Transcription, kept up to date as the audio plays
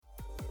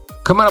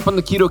Coming up on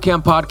the Keto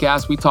Camp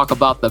podcast, we talk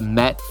about the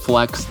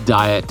MetFlex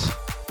diet.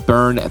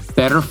 Burn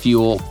better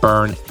fuel,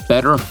 burn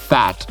better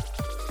fat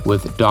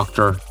with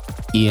Dr.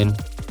 Ian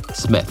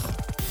Smith.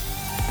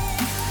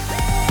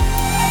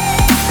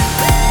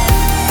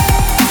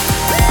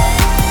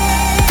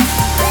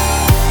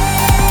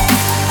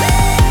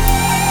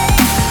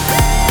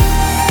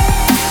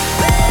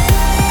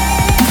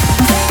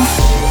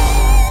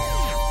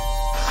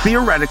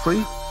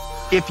 Theoretically,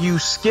 if you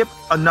skip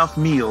enough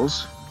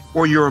meals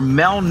or you're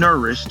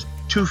malnourished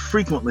too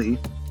frequently,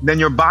 then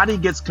your body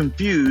gets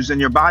confused and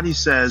your body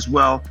says,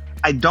 well,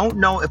 I don't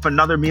know if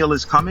another meal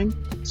is coming,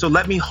 so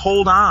let me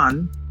hold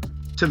on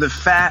to the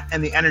fat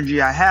and the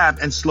energy I have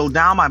and slow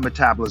down my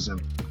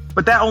metabolism.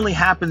 But that only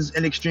happens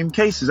in extreme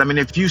cases. I mean,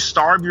 if you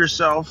starve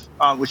yourself,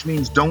 which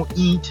means don't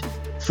eat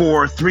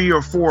for 3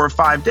 or 4 or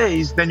 5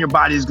 days, then your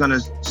body is going to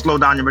slow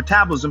down your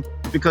metabolism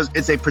because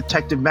it's a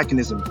protective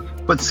mechanism.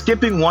 But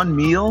skipping one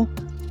meal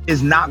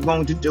is not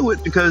going to do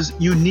it because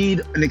you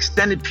need an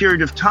extended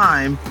period of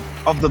time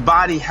of the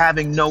body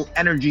having no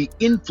energy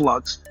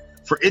influx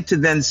for it to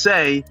then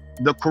say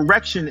the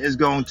correction is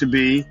going to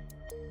be,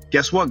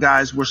 guess what,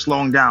 guys, we're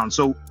slowing down.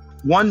 So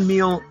one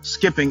meal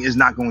skipping is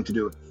not going to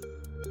do it.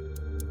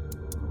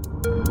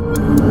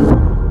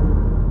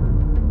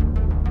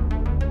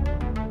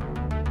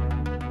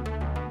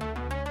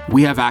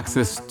 We have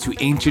access to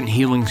ancient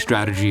healing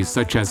strategies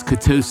such as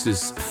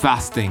ketosis,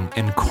 fasting,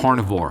 and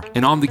carnivore.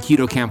 And on the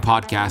Keto Camp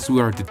podcast,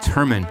 we are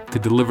determined to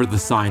deliver the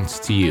science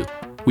to you.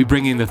 We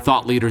bring in the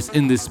thought leaders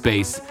in this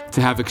space to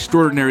have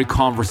extraordinary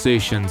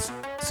conversations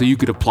so you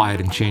could apply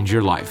it and change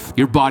your life.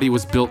 Your body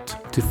was built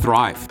to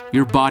thrive.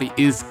 Your body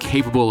is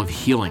capable of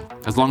healing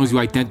as long as you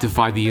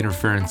identify the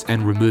interference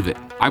and remove it.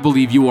 I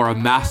believe you are a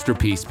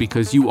masterpiece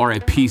because you are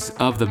a piece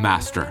of the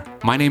master.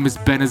 My name is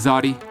Ben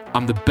Azadi.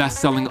 I'm the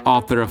best-selling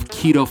author of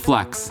Keto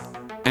Flex,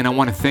 and I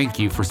want to thank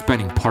you for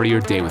spending part of your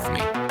day with me.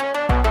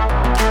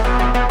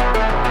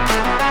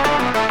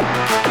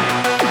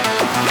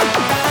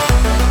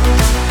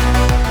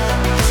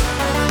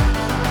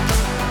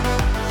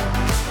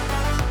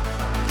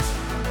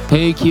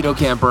 Hey, Keto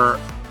Camper.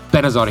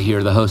 Ben Azadi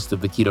here, the host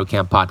of the Keto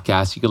Camp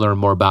podcast. You can learn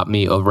more about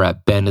me over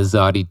at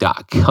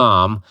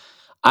benazadi.com.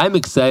 I'm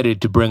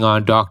excited to bring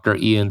on Dr.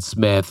 Ian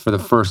Smith for the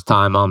first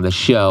time on the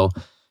show.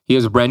 He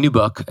has a brand new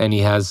book, and he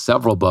has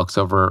several books,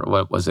 over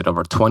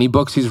 20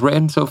 books he's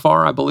written so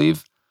far, I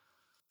believe.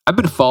 I've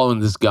been following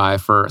this guy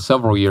for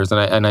several years,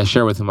 and I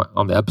share with him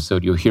on the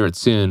episode, you'll hear it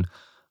soon,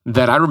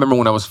 that I remember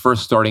when I was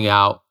first starting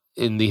out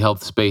in the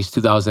health space,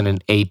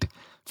 2008, a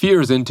few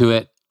years into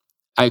it,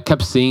 I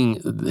kept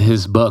seeing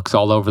his books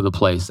all over the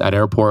place, at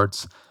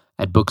airports,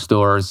 at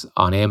bookstores,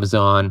 on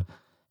Amazon,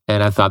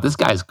 and I thought, this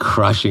guy's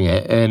crushing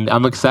it. And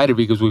I'm excited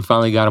because we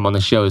finally got him on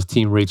the show. His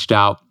team reached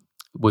out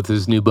with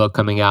his new book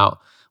coming out,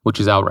 which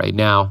is out right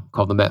now,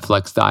 called The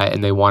MetFlex Diet,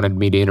 and they wanted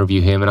me to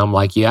interview him, and I'm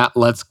like, yeah,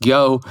 let's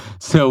go.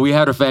 So we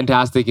had a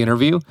fantastic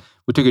interview.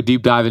 We took a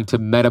deep dive into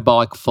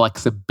metabolic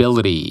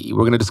flexibility.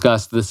 We're going to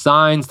discuss the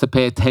signs to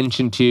pay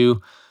attention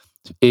to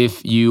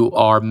if you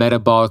are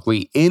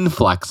metabolically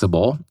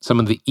inflexible,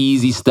 some of the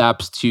easy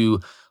steps to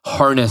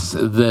harness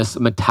this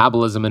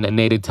metabolism and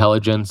innate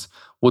intelligence.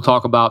 We'll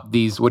talk about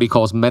these, what he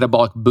calls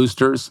metabolic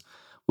boosters.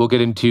 We'll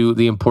get into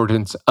the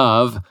importance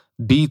of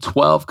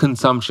B12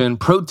 consumption,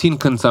 protein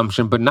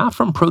consumption, but not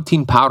from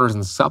protein powders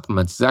and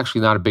supplements. He's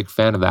actually not a big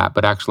fan of that,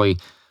 but actually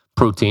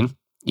protein,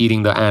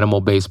 eating the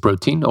animal-based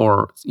protein,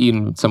 or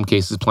in some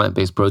cases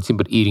plant-based protein,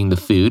 but eating the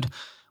food.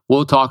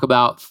 We'll talk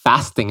about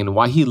fasting and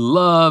why he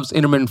loves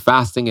intermittent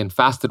fasting and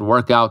fasted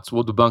workouts.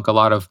 We'll debunk a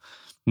lot of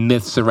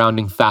myths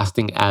surrounding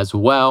fasting as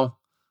well.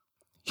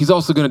 He's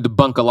also going to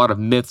debunk a lot of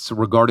myths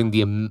regarding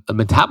the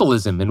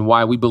metabolism and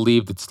why we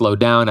believe it slowed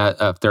down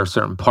after a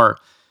certain part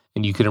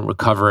and you couldn't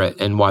recover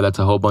it, and why that's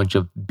a whole bunch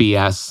of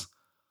BS.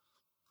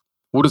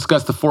 We'll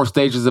discuss the 4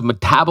 stages of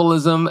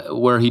metabolism,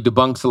 where he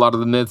debunks a lot of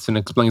the myths and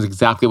explains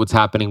exactly what's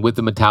happening with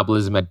the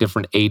metabolism at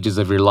different ages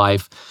of your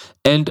life,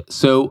 and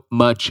so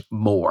much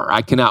more.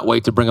 I cannot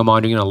wait to bring him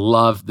on. You're going to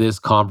love this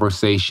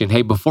conversation.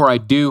 Hey, before I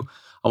do,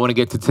 I want to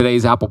get to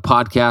today's Apple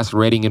Podcast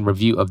rating and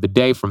review of the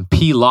day from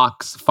P.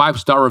 Locks,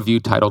 5-star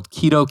review titled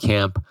Keto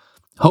Camp.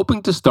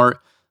 Hoping to start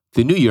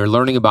the new year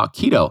learning about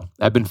keto.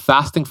 I've been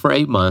fasting for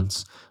 8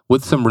 months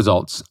with some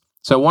results.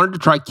 So I wanted to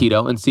try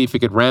keto and see if it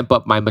could ramp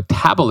up my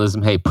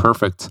metabolism. Hey,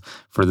 perfect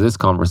for this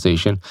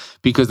conversation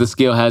because the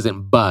scale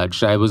hasn't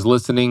budged. I was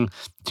listening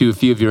to a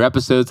few of your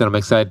episodes and I'm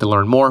excited to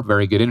learn more.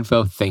 Very good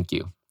info. Thank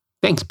you.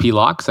 Thanks,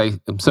 P-Locks. I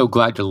am so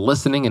glad you're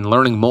listening and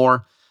learning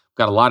more.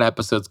 Got a lot of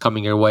episodes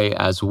coming your way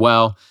as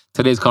well.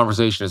 Today's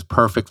conversation is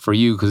perfect for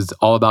you because it's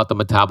all about the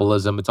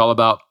metabolism. It's all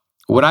about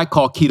what I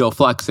call keto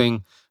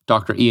flexing.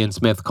 Dr. Ian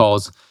Smith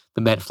calls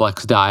the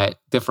MetFlex diet.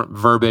 Different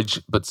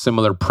verbiage, but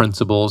similar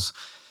principles.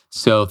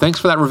 So thanks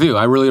for that review.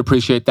 I really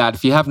appreciate that.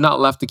 If you have not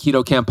left the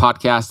Keto Camp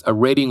podcast a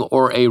rating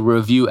or a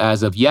review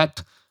as of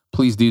yet,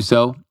 please do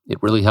so.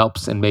 It really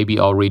helps, and maybe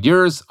I'll read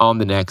yours on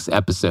the next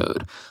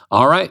episode.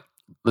 All right,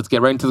 let's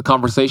get right into the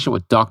conversation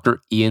with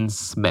Dr. Ian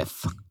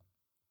Smith.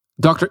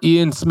 Dr.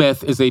 Ian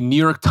Smith is a New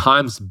York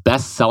Times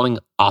best-selling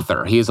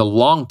author. He is a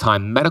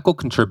longtime medical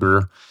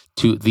contributor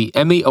to the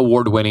Emmy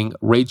award-winning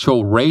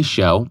Rachel Ray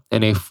Show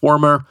and a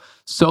former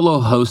solo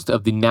host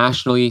of the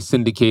nationally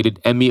syndicated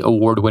Emmy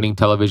award-winning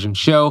television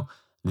show,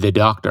 The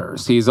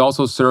Doctors. He has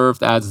also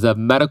served as the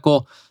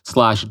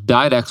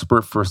medical/diet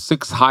expert for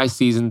 6 high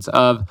seasons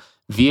of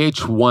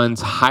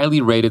VH1's highly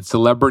rated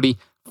Celebrity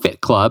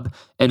Fit Club,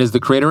 and is the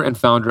creator and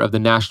founder of the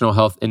National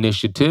Health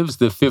Initiatives,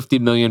 the 50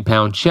 Million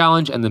Pound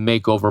Challenge, and the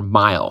Makeover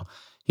Mile.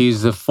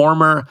 He's the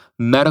former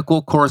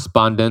medical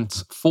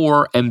correspondent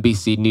for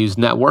NBC News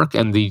Network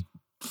and the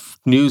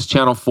News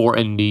Channel 4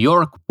 in New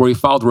York, where he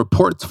filed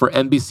reports for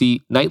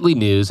NBC Nightly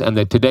News and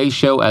the Today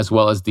Show, as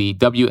well as the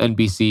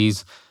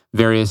WNBC's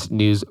various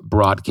news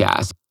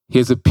broadcasts. He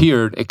has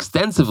appeared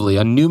extensively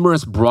on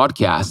numerous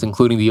broadcasts,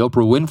 including The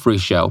Oprah Winfrey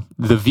Show,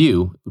 The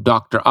View,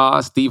 Dr.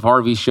 Oz, Steve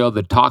Harvey's Show,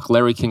 The Talk,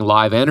 Larry King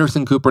Live,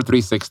 Anderson Cooper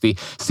 360,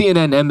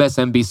 CNN,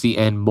 MSNBC,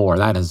 and more.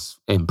 That is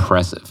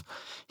impressive.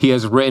 He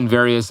has written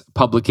various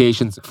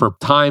publications for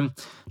Time,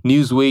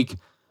 Newsweek,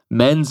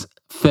 Men's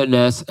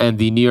Fitness, and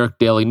the New York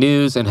Daily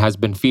News, and has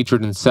been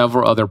featured in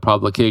several other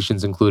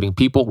publications, including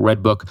People,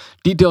 Redbook,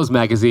 Details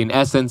Magazine,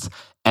 Essence,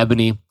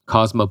 Ebony,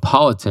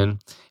 Cosmopolitan,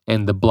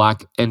 and the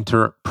Black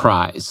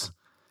Enterprise.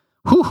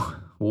 Whew,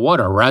 what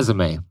a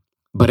resume.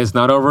 But it's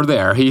not over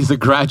there. He's a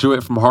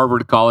graduate from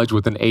Harvard College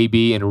with an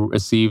AB and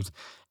received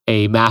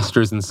a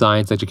master's in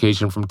science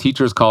education from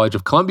Teachers College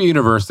of Columbia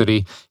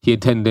University. He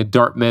attended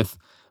Dartmouth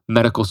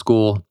Medical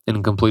School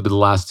and completed the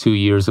last 2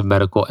 years of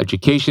medical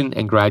education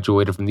and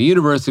graduated from the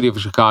University of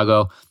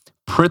Chicago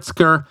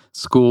Pritzker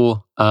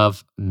School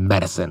of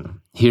Medicine.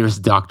 Here's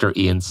Dr.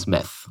 Ian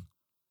Smith.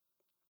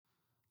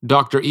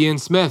 Dr. Ian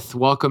Smith,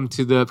 welcome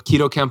to the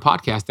Keto Camp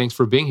podcast. Thanks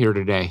for being here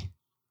today.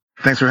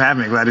 Thanks for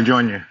having me. Glad to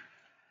join you.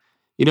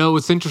 You know,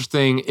 what's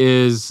interesting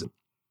is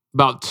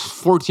about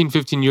 14,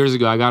 15 years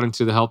ago, I got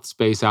into the health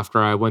space after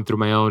I went through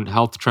my own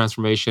health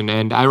transformation.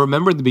 And I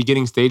remember the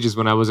beginning stages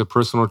when I was a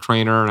personal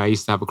trainer and I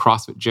used to have a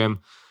CrossFit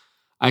gym.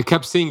 I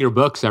kept seeing your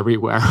books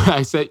everywhere.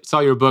 I saw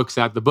your books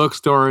at the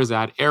bookstores,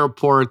 at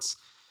airports.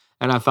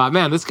 And I thought,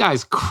 man, this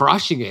guy's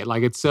crushing it.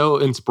 Like, it's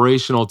so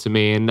inspirational to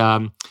me.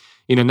 And,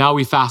 now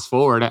we fast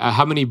forward.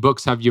 How many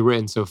books have you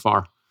written so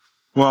far?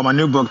 Well, my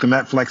new book, The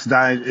Metflex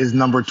Diet, is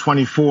number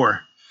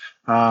 24.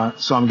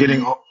 So I'm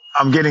getting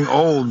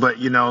old, but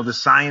the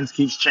science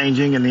keeps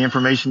changing and the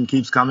information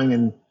keeps coming.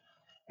 And,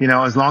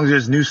 as long as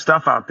there's new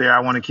stuff out there, I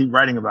want to keep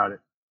writing about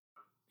it.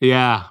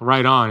 Yeah,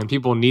 right on. And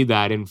people need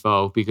that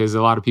info because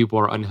a lot of people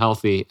are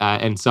unhealthy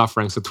and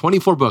suffering. So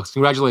 24 books.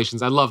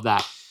 Congratulations. I love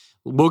that.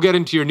 We'll get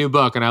into your new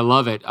book, and I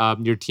love it.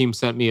 Your team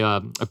sent me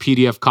a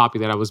PDF copy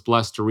that I was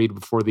blessed to read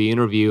before the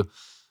interview.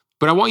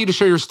 But I want you to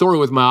share your story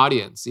with my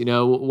audience.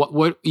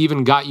 What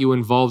even got you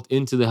involved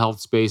into the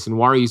health space, and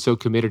why are you so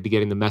committed to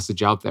getting the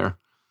message out there?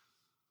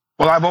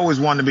 Well, I've always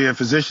wanted to be a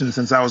physician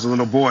since I was a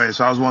little boy.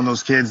 So I was one of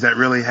those kids that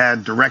really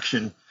had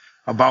direction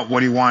about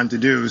what he wanted to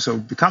do. So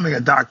becoming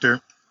a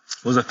doctor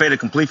was a fait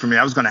accompli for me.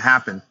 That was going to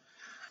happen.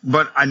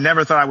 But I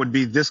never thought I would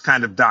be this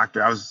kind of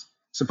doctor. I was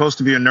supposed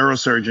to be a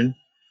neurosurgeon.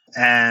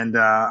 And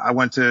I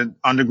went to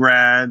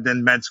undergrad,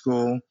 then med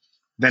school,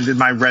 then did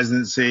my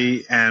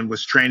residency and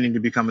was training to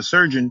become a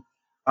surgeon.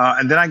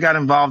 And then I got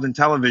involved in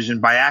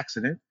television by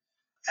accident.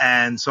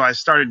 And so I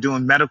started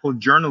doing medical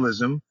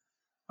journalism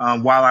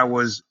while I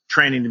was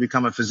training to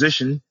become a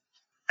physician.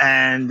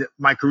 And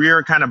my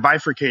career kind of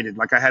bifurcated.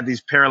 Like I had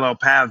these parallel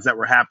paths that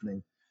were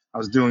happening. I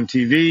was doing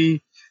TV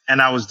and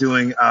I was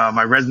doing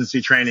my residency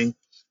training.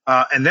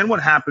 And then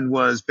what happened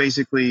was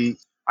basically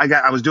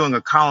I was doing a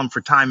column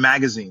for Time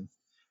magazine.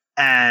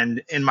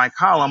 And in my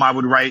column, I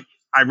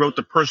wrote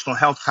the personal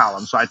health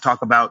column. So I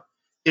talk about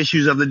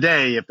issues of the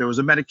day, if there was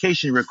a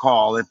medication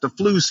recall, if the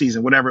flu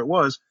season, whatever it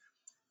was.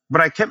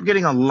 But I kept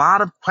getting a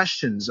lot of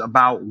questions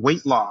about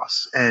weight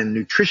loss and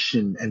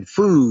nutrition and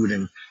food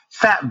and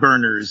fat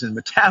burners and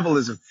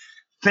metabolism.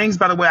 Things,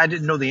 by the way, I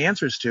didn't know the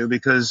answers to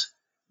because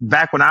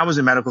back when I was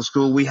in medical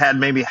school, we had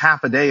maybe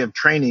half a day of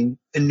training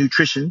in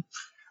nutrition,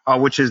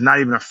 which is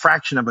not even a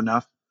fraction of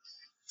enough.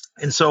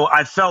 And so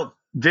I felt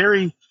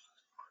very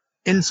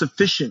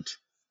insufficient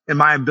in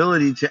my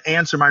ability to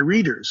answer my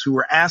readers who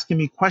were asking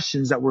me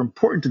questions that were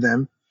important to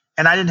them,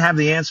 and I didn't have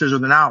the answers or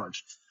the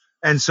knowledge.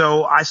 And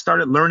so I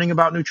started learning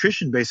about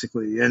nutrition,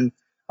 basically, and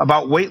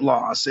about weight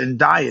loss and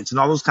diets and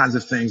all those kinds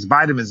of things,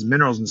 vitamins,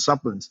 minerals, and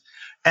supplements.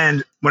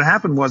 And what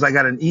happened was I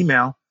got an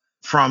email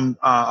from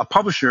a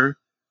publisher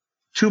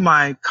to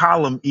my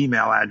column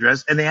email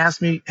address, and they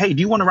asked me, hey,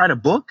 do you want to write a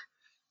book?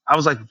 I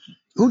was like,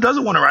 who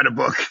doesn't want to write a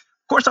book?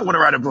 Of course I want to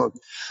write a book.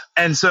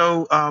 And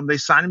so they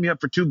signed me up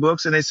for 2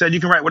 books and they said,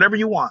 you can write whatever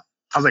you want.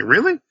 I was like,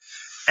 really?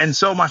 And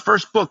so my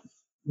first book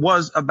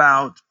was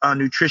about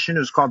nutrition.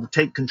 It was called The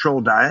Take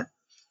Control Diet.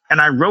 And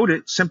I wrote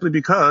it simply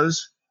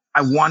because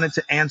I wanted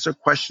to answer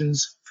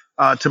questions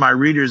to my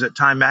readers at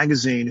Time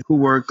Magazine who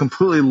were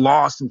completely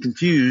lost and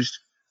confused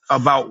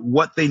about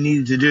what they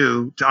needed to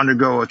do to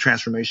undergo a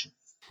transformation.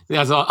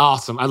 That's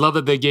awesome. I love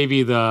that they gave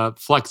you the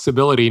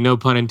flexibility, no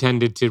pun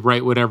intended, to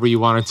write whatever you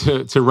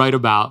wanted to write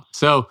about.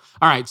 So,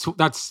 all right, so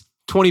that's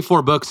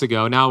 24 books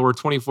ago. Now we're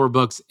 24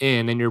 books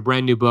in, and your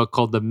brand new book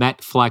called The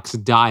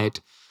MetFlex Diet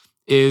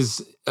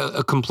is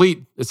a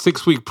complete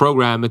 6-week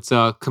program. It's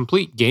a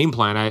complete game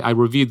plan. I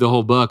reviewed the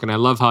whole book, and I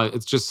love how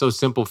it's just so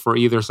simple for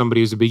either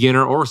somebody who's a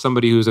beginner or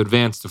somebody who's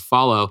advanced to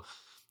follow.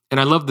 And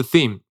I love the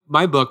theme.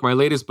 My book, my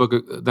latest book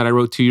that I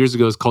wrote 2 years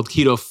ago is called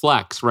Keto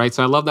Flex, right?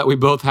 So I love that we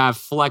both have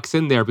flex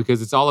in there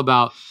because it's all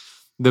about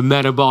the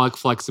metabolic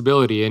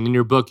flexibility. And in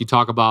your book, you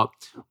talk about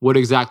what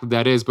exactly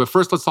that is. But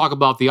first, let's talk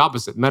about the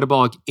opposite,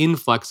 metabolic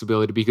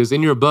inflexibility, because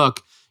in your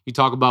book, you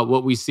talk about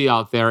what we see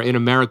out there in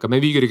America.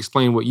 Maybe you could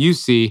explain what you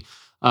see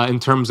in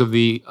terms of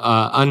the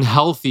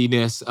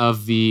unhealthiness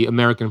of the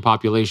American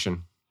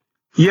population.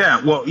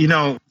 Yeah, well,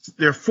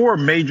 there are four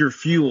major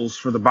fuels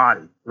for the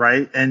body,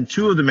 right? And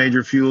two of the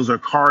major fuels are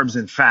carbs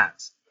and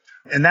fats.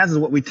 And that is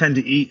what we tend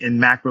to eat in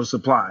macro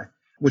supply,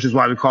 which is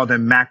why we call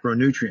them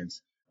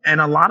macronutrients.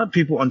 And a lot of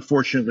people,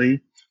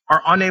 unfortunately,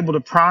 are unable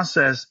to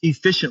process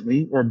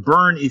efficiently or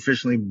burn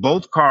efficiently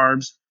both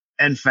carbs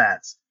and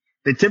fats.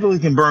 They typically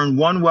can burn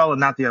one well and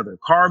not the other.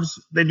 Carbs,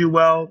 they do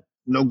well,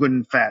 no good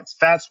in fats.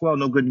 Fats well,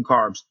 no good in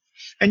carbs.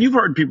 And you've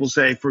heard people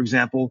say, for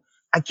example,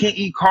 I can't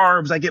eat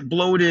carbs, I get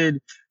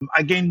bloated,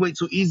 I gain weight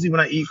so easy when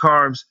I eat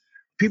carbs.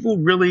 People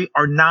really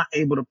are not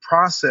able to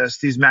process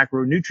these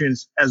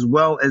macronutrients as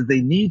well as they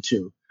need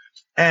to.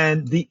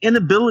 And the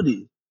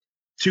inability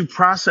to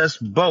process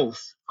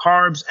both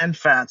carbs and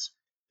fats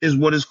is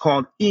what is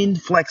called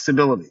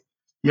inflexibility.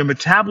 Your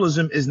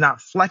metabolism is not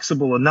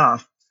flexible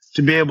enough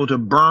to be able to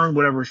burn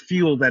whatever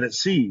fuel that it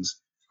sees.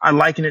 I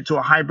liken it to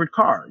a hybrid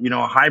car.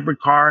 A hybrid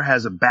car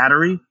has a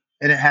battery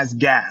and it has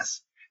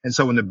gas. And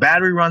so when the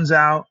battery runs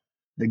out,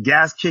 the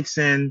gas kicks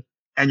in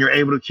and you're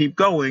able to keep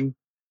going.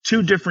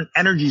 Two different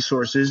energy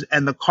sources,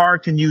 and the car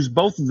can use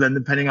both of them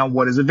depending on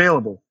what is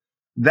available.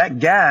 That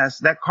gas,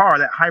 that car,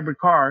 that hybrid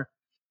car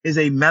is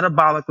a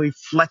metabolically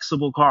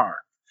flexible car.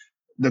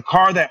 The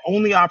car that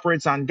only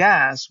operates on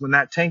gas, when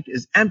that tank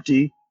is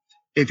empty,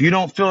 if you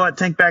don't fill that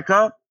tank back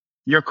up,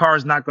 your car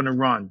is not going to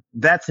run.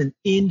 That's a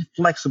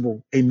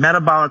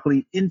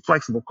metabolically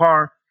inflexible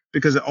car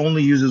because it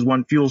only uses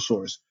one fuel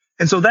source.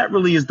 And so that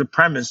really is the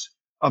premise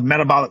of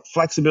metabolic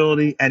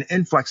flexibility and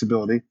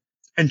inflexibility.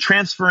 And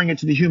transferring it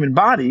to the human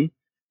body,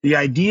 the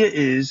idea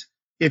is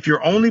if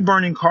you're only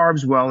burning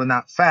carbs well and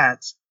not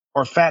fats,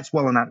 or fats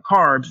well and not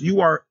carbs,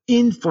 you are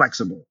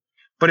inflexible.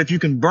 But if you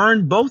can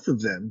burn both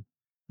of them,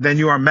 then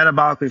you are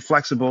metabolically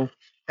flexible.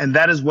 And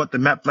that is what the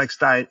MetFlex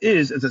diet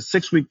is. It's a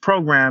 6-week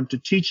program to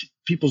teach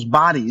people's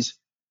bodies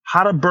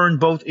how to burn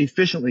both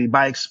efficiently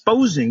by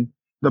exposing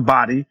the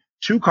body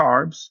to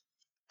carbs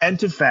and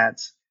to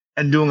fats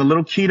and doing a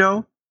little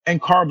keto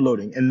and carb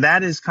loading. And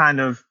that is kind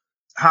of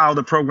how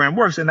the program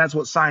works. And that's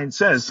what science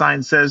says.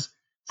 Science says,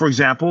 for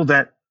example,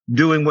 that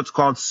doing what's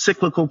called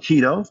cyclical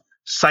keto,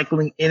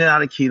 cycling in and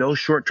out of keto,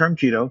 short-term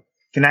keto,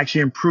 can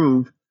actually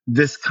improve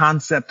this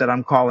concept that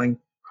I'm calling,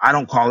 I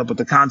don't call it, but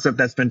the concept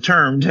that's been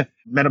termed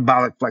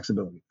metabolic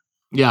flexibility.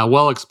 Yeah,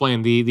 well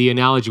explained. The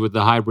analogy with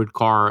the hybrid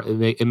car,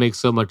 it makes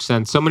so much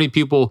sense. So many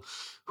people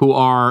who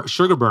are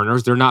sugar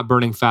burners, they're not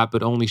burning fat,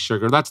 but only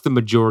sugar. That's the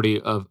majority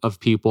of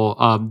people.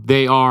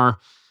 They are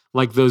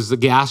like those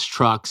gas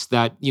trucks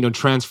that,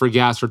 transfer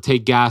gas or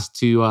take gas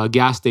to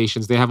gas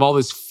stations. They have all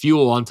this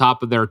fuel on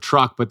top of their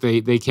truck, but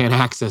they can't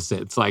access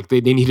it. It's like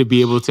they need to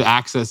be able to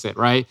access it,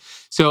 right?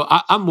 So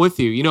I'm with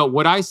you.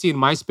 What I see in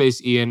my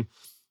space, Ian,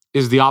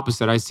 is the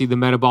opposite. I see the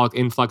metabolic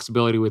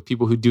inflexibility with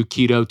people who do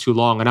keto too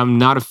long. And I'm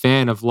not a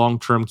fan of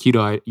long-term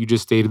keto. You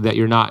just stated that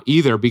you're not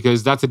either,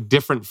 because that's a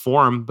different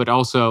form, but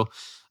also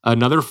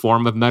another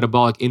form of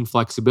metabolic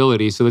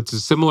inflexibility. So it's a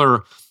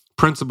similar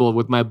principle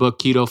with my book,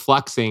 Keto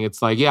Flexing.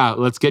 It's like, yeah,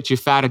 let's get you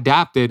fat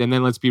adapted, and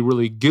then let's be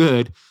really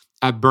good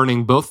at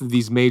burning both of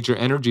these major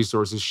energy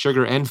sources,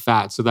 sugar and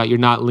fat, so that you're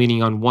not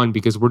leaning on one,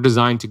 because we're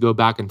designed to go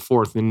back and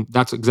forth. And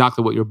that's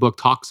exactly what your book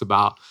talks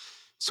about.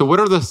 So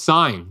what are the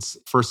signs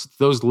for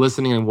those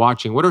listening and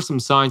watching? What are some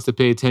signs to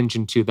pay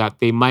attention to that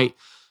they might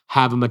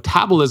have a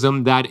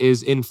metabolism that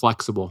is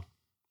inflexible?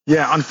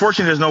 Yeah,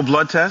 unfortunately, there's no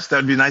blood test. That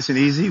would be nice and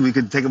easy. We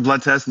could take a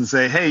blood test and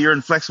say, hey, you're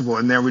inflexible.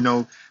 And there we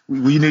know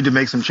we need to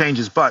make some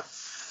changes. But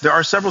there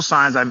are several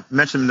signs. I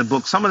mentioned in the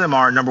book. Some of them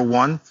are, number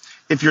one,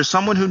 if you're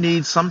someone who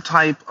needs some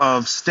type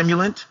of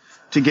stimulant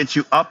to get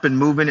you up and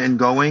moving and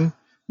going,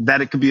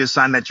 that it could be a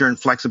sign that you're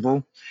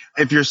inflexible.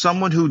 If you're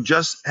someone who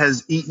just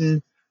has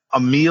eaten a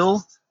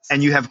meal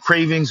and you have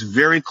cravings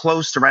very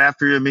close to right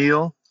after your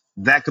meal,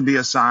 that could be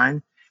a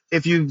sign.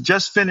 If you've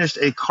just finished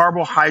a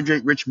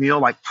carbohydrate-rich meal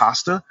like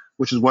pasta,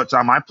 which is what's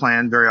on my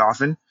plan very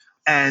often,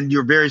 and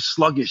you're very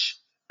sluggish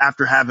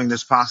after having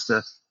this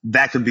pasta,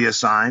 that could be a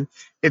sign.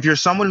 If you're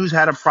someone who's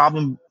had a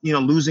problem,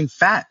 losing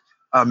fat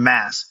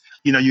mass,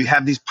 you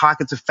have these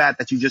pockets of fat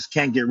that you just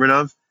can't get rid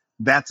of,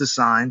 that's a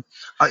sign.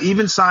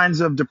 Even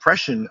signs of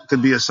depression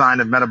could be a sign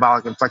of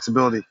metabolic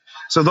inflexibility.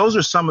 So those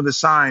are some of the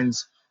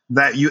signs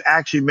that you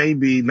actually may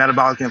be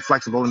metabolically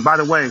inflexible. And by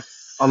the way,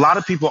 a lot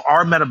of people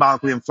are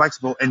metabolically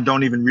inflexible and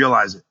don't even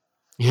realize it.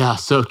 Yeah,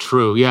 so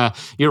true. Yeah,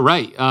 you're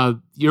right.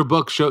 Your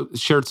book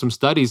shared some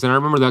studies, and I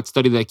remember that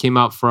study that came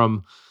out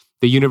from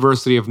the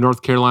University of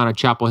North Carolina,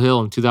 Chapel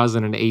Hill in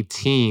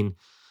 2018,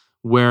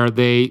 where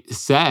they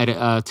said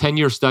a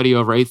 10-year study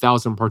over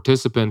 8,000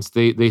 participants,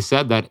 they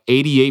said that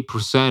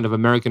 88% of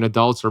American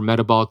adults are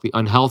metabolically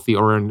unhealthy,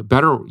 or in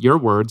better your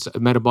words,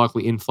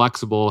 metabolically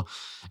inflexible.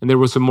 And there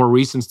were some more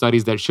recent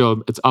studies that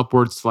showed it's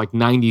upwards to like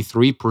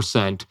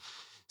 93%.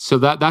 So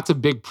that's a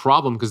big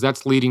problem because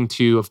that's leading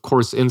to, of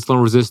course,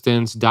 insulin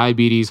resistance,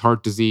 diabetes,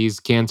 heart disease,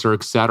 cancer,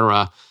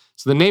 etc.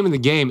 So the name of the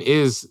game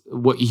is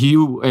what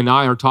you and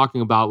I are talking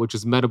about, which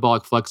is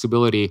metabolic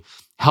flexibility,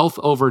 health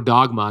over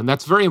dogma. And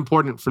that's very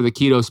important for the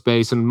keto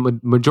space.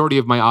 And majority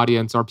of my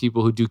audience are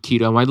people who do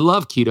keto. And I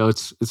love keto.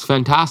 It's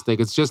fantastic.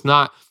 It's just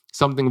not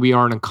something we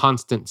are in a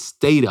constant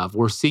state of.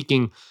 We're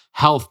seeking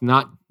health,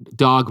 not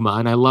dogma.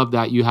 And I love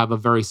that you have a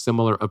very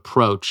similar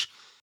approach.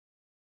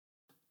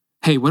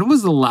 Hey, when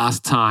was the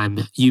last time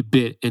you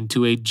bit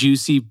into a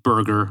juicy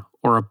burger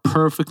or a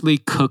perfectly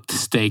cooked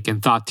steak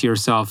and thought to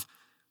yourself,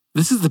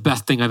 this is the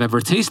best thing I've ever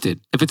tasted?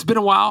 If it's been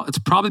a while, it's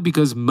probably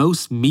because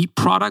most meat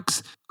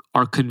products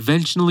are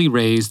conventionally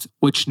raised,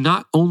 which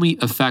not only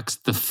affects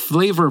the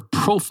flavor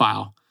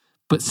profile,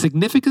 but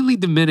significantly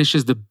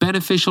diminishes the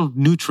beneficial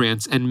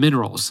nutrients and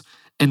minerals.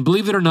 And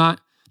believe it or not,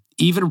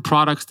 even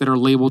products that are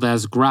labeled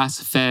as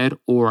grass-fed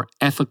or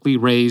ethically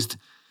raised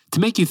to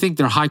make you think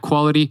they're high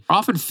quality are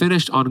often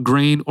finished on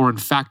grain or in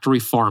factory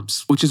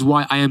farms, which is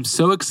why I am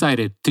so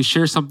excited to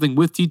share something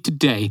with you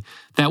today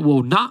that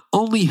will not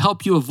only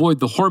help you avoid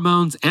the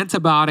hormones,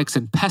 antibiotics,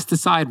 and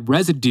pesticide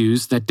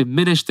residues that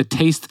diminish the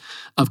taste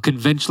of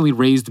conventionally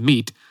raised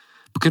meat,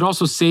 but could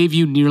also save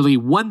you nearly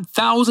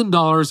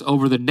 $1,000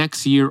 over the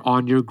next year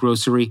on your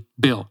grocery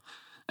bill.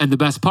 And the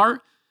best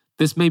part,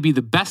 this may be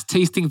the best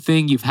tasting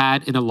thing you've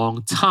had in a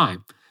long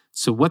time.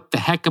 So what the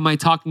heck am I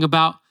talking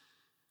about?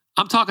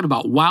 I'm talking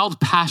about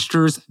Wild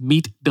Pastures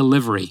Meat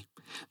Delivery.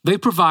 They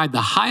provide the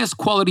highest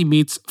quality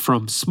meats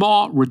from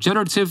small,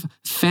 regenerative,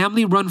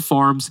 family-run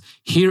farms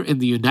here in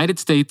the United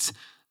States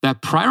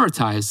that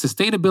prioritize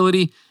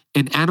sustainability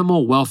and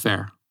animal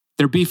welfare.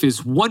 Their beef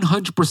is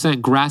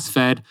 100%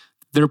 grass-fed.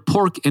 Their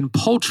pork and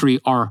poultry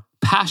are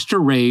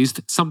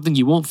pasture-raised, something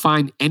you won't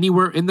find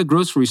anywhere in the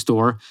grocery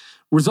store,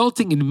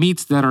 resulting in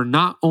meats that are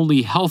not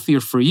only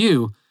healthier for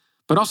you,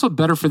 but also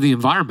better for the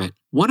environment.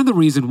 One of the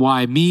reasons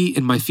why me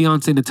and my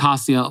fiance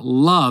Natasha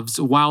loves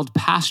Wild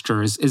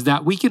Pastures is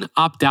that we can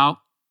opt out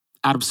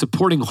of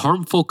supporting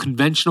harmful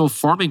conventional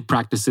farming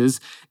practices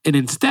and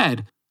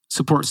instead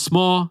support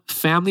small,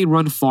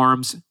 family-run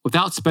farms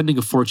without spending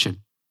a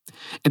fortune.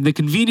 And the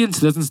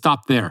convenience doesn't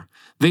stop there.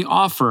 They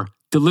offer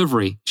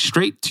delivery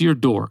straight to your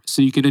door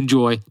so you can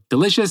enjoy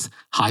delicious,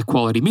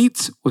 high-quality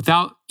meats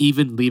without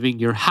even leaving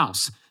your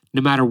house.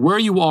 No matter where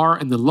you are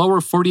in the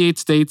lower 48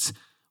 states,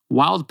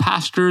 Wild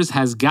Pastures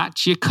has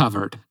got you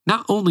covered.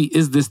 Not only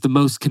is this the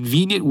most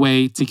convenient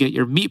way to get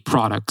your meat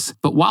products,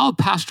 but Wild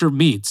Pasture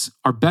meats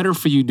are better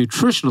for you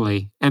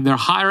nutritionally, and they're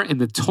higher in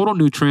the total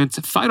nutrients,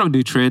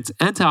 phytonutrients,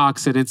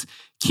 antioxidants,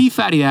 key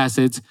fatty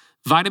acids,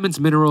 vitamins,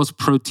 minerals,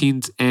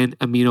 proteins, and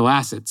amino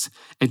acids.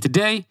 And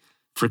today,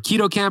 for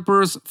keto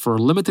campers, for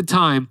a limited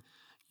time,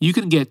 you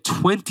can get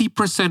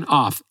 20%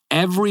 off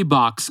every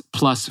box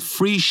plus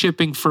free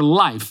shipping for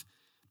life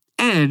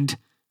and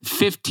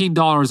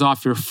 $15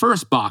 off your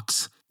first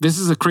box. This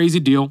is a crazy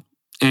deal,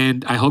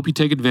 and I hope you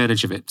take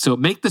advantage of it. So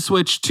make the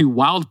switch to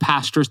Wild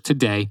Pastures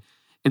today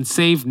and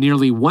save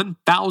nearly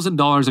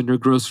 $1,000 on your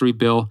grocery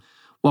bill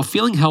while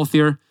feeling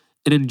healthier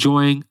and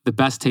enjoying the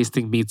best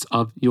tasting meats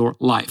of your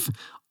life.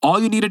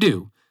 All you need to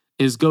do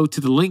is go to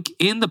the link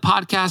in the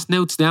podcast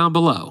notes down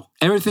below.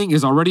 Everything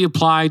is already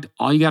applied.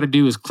 All you got to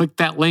do is click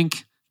that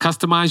link,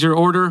 customize your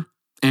order,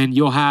 and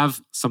you'll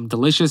have some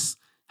delicious,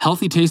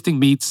 healthy tasting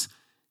meats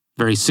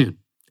very soon.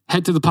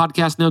 Head to the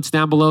podcast notes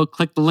down below,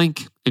 click the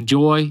link,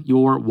 enjoy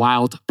your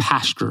Wild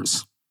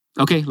Pastures.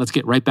 Okay, let's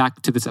get right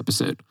back to this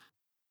episode.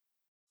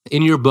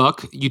 In your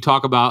book, you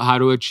talk about how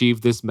to achieve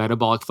this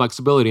metabolic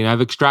flexibility, and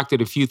I've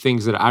extracted a few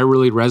things that I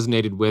really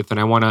resonated with, and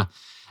I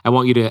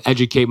want you to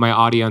educate my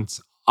audience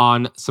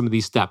on some of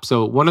these steps.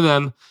 So one of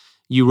them,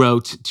 you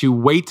wrote to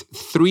wait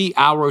 3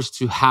 hours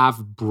to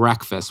have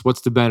breakfast.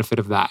 What's the benefit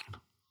of that?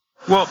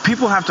 Well,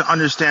 people have to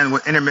understand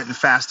what intermittent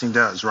fasting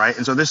does, right?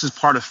 And so this is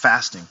part of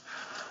fasting.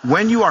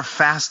 When you are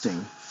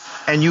fasting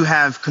and you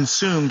have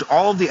consumed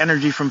all of the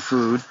energy from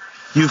food,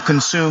 you've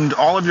consumed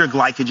all of your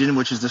glycogen,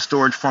 which is the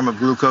storage form of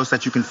glucose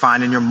that you can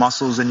find in your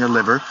muscles and your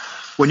liver.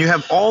 When you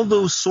have all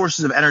those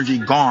sources of energy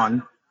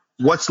gone,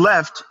 what's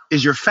left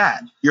is your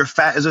fat. Your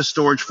fat is a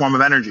storage form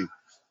of energy.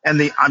 And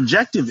the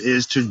objective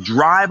is to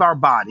drive our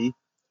body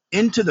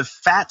into the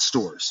fat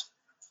stores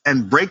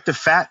and break the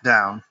fat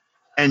down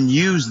and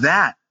use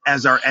that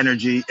as our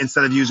energy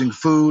instead of using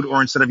food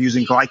or instead of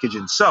using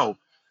glycogen. So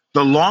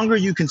the longer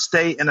you can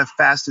stay in a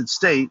fasted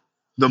state,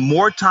 the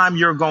more time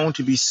you're going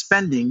to be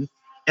spending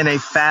in a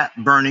fat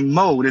burning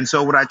mode. And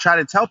so what I try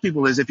to tell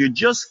people is if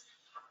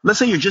let's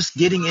say you're just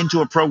getting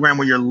into a program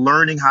where you're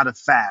learning how to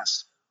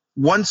fast,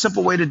 one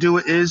simple way to do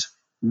it is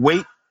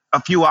wait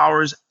a few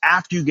hours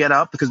after you get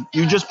up, because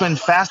you've just been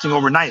fasting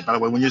overnight, by the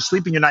way. When you're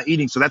sleeping, you're not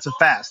eating. So that's a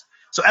fast.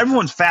 So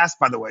everyone's fast,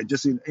 by the way.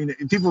 Just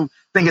people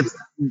think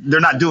they're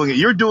not doing it.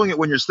 You're doing it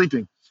when you're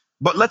sleeping.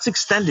 But let's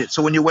extend it.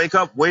 So when you wake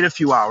up, wait a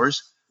few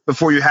hours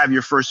before you have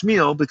your first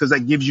meal, because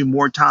that gives you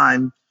more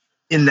time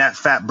in that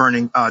fat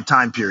burning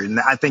time period. And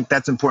I think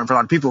that's important for a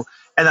lot of people.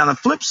 And on the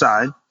flip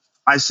side,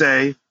 I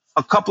say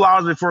a couple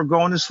hours before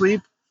going to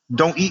sleep,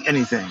 don't eat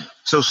anything.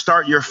 So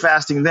start your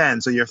fasting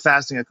then. So you're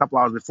fasting a couple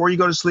hours before you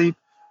go to sleep,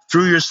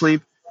 through your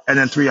sleep, and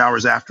then 3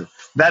 hours after.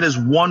 That is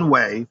one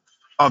way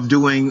of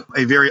doing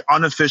a very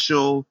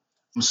unofficial,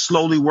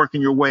 slowly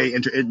working your way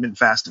into intermittent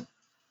fasting.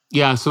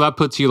 Yeah, so that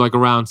puts you like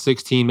around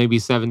 16, maybe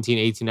 17,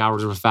 18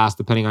 hours of a fast,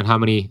 depending on how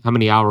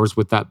many hours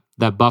with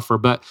that buffer.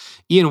 But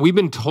Ian, we've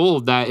been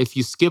told that if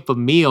you skip a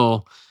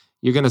meal,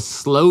 you're going to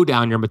slow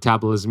down your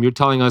metabolism. You're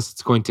telling us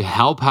it's going to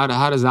help. How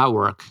does that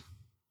work?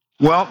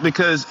 Well,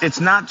 because it's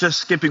not just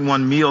skipping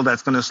one meal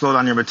that's going to slow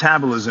down your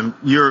metabolism.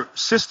 Your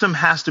system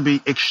has to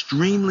be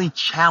extremely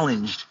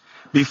challenged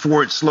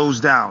before it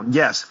slows down.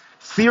 Yes,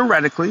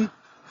 theoretically,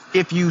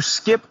 if you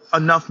skip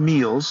enough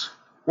meals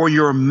or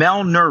you're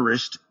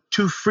malnourished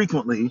too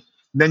frequently,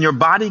 then your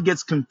body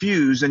gets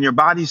confused and your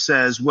body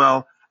says,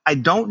 well, I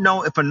don't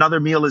know if another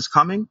meal is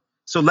coming,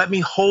 so let me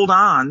hold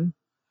on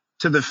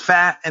to the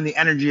fat and the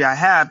energy I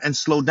have and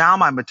slow down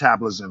my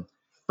metabolism.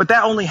 But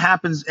that only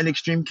happens in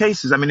extreme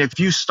cases. I mean, if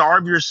you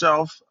starve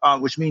yourself,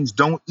 which means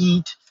don't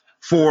eat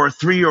for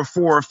 3 or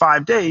 4 or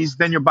 5 days,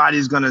 then your body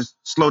is going to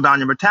slow down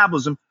your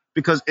metabolism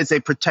because it's a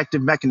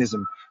protective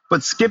mechanism.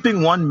 But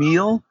skipping one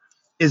meal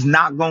is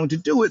not going to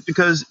do it,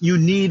 because you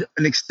need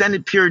an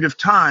extended period of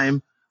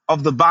time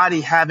of the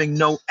body having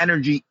no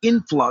energy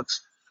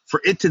influx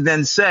for it to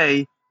then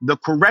say the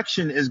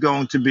correction is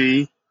going to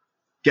be,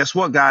 guess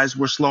what, guys?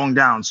 We're slowing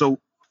down. So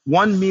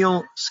one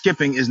meal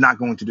skipping is not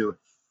going to do it.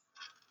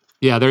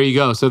 Yeah, there you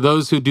go. So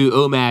those who do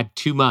OMAD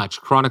too much,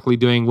 chronically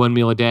doing one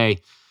meal a day,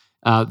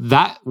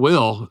 that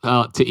will,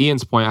 to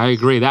Ian's point, I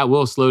agree, that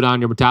will slow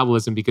down your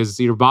metabolism because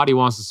your body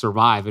wants to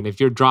survive. And if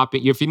you're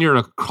near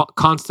a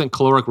constant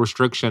caloric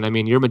restriction, I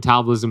mean, your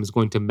metabolism is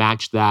going to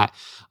match that.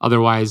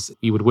 Otherwise,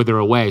 you would wither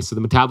away. So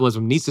the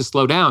metabolism needs to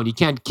slow down. You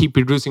can't keep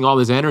producing all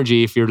this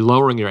energy if you're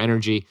lowering your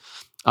energy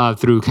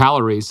through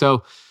calories.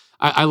 So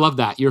I love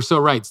that. You're so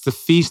right. It's the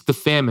feast, the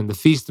famine, the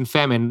feast and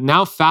famine.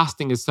 Now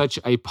fasting is such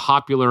a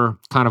popular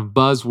kind of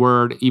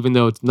buzzword, even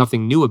though it's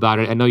nothing new about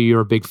it. I know you're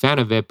a big fan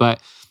of it,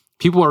 but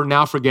people are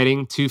now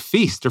forgetting to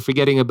feast. They're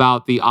forgetting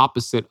about the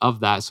opposite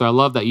of that. So I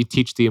love that you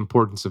teach the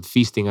importance of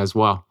feasting as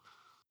well.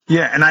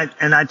 Yeah,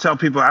 and I tell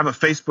people, I have a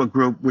Facebook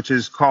group which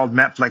is called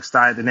Metflex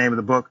Diet, the name of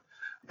the book,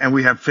 and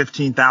we have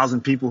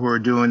 15,000 people who are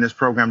doing this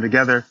program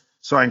together.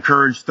 So I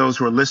encourage those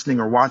who are listening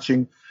or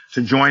watching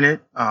to join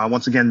it.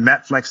 Once again,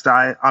 Metflex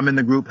Diet. I'm in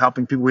the group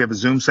helping people. We have a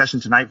Zoom session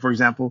tonight, for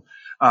example.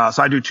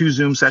 So I do 2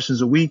 Zoom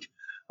sessions a week.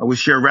 We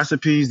share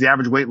recipes. The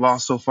average weight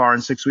loss so far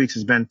in 6 weeks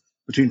has been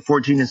between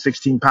 14 and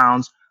 16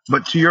 pounds.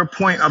 But to your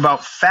point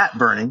about fat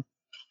burning,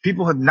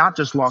 people have not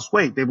just lost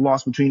weight. They've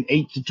lost between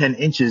 8 to 10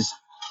 inches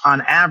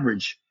on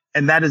average.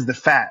 And that is the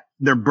fat.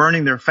 They're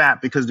burning their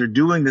fat because they're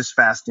doing this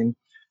fasting.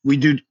 I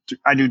do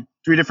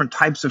 3 different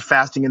types of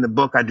fasting in the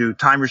book. I do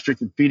time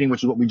restricted feeding,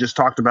 which is what we just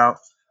talked about.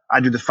 I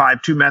do the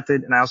 5-2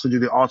 method, and I also do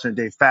the alternate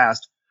day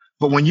fast.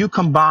 But when you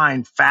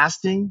combine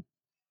fasting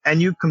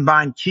and you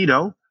combine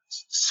keto,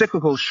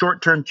 cyclical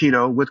short-term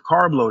keto with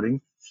carb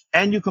loading,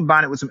 and you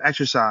combine it with some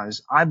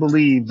exercise, I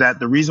believe that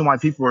the reason why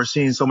people are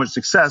seeing so much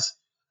success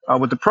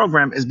with the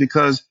program is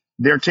because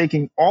they're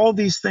taking all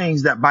these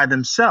things that by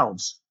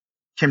themselves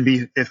can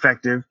be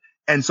effective.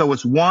 And so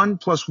it's 1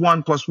 +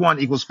 1 +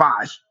 1 =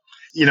 5.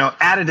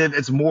 Additive,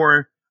 it's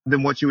more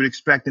than what you would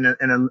expect in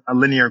a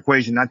linear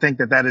equation. I think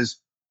that is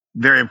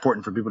very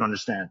important for people to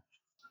understand.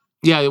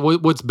 Yeah,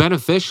 what's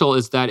beneficial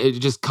is that it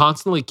just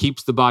constantly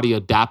keeps the body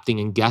adapting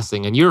and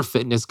guessing. And you're a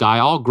fitness guy.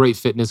 All great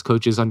fitness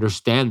coaches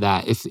understand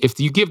that. If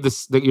you give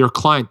your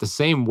client the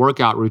same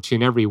workout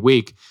routine every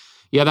week,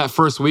 yeah, that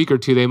first week or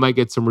two, they might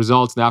get some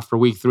results. And after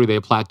week 3, they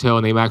plateau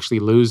and they might actually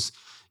lose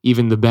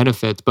even the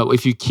benefits. But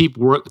if you keep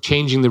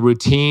changing the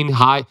routine,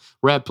 high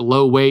rep,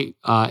 low weight,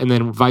 and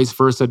then vice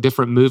versa,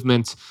 different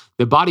movements,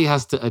 the body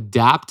has to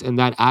adapt. And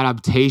that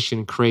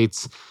adaptation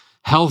creates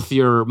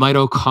healthier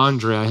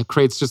mitochondria. It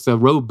creates just a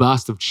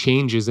robust of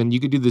changes. And you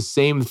could do the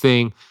same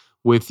thing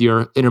with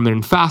your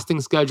intermittent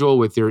fasting schedule,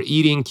 with your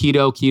eating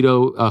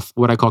keto,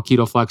 what I call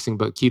keto flexing,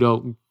 but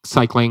keto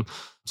cycling.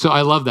 So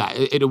I love that.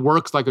 It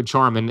works like a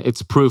charm, and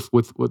it's proof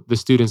with the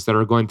students that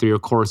are going through your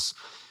course.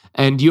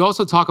 And you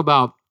also talk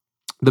about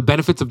the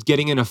benefits of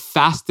getting in a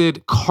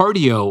fasted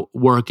cardio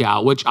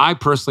workout, which I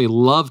personally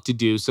love to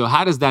do. So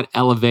how does that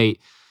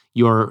elevate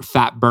your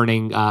fat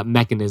burning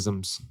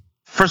mechanisms?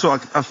 First of all,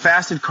 a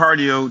fasted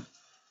cardio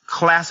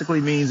classically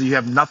means that you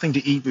have nothing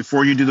to eat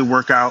before you do the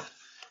workout,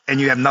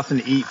 and you have nothing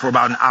to eat for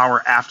about an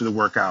hour after the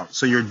workout.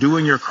 So you're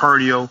doing your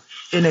cardio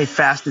in a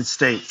fasted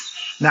state.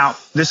 Now,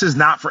 this is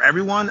not for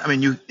everyone. I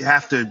mean, you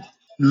have to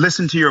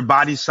listen to your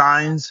body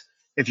signs.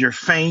 If you're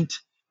faint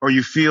or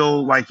you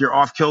feel like you're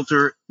off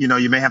kilter,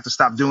 you may have to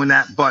stop doing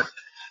that. But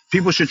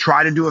People should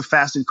try to do a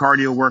fasted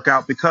cardio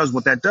workout, because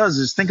what that does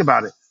is, think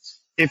about it.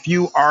 If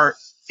you are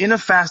in a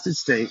fasted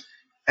state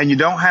and you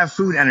don't have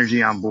food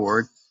energy on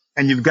board,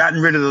 and you've gotten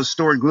rid of those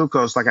stored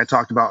glucose, like I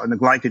talked about, in the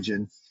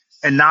glycogen,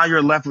 and now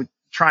you're left with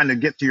trying to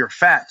get to your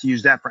fat to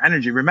use that for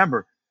energy.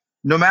 Remember,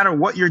 no matter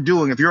what you're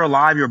doing, if you're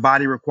alive, your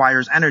body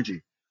requires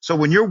energy. So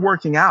when you're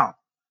working out,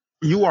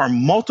 you are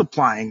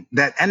multiplying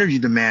that energy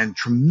demand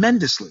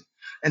tremendously.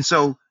 And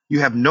so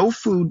you have no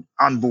food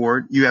on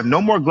board. You have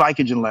no more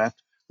glycogen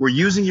left. We're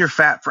using your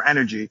fat for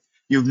energy.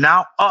 You've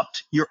now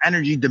upped your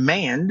energy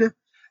demand.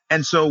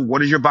 And so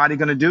what is your body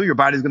going to do? Your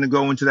body's going to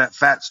go into that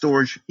fat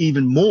storage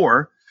even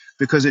more,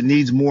 because it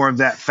needs more of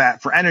that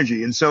fat for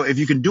energy. And so if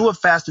you can do a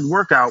fasted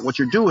workout, what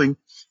you're doing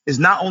is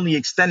not only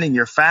extending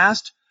your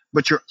fast,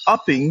 but you're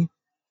upping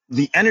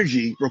the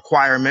energy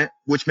requirement,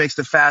 which makes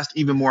the fast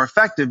even more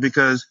effective,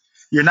 because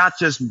you're not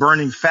just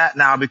burning fat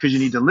now because you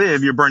need to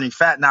live. You're burning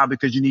fat now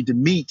because you need to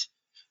meet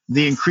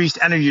the increased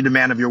energy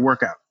demand of your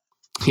workout.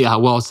 Yeah,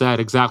 well said.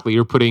 Exactly.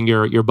 You're putting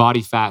your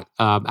body fat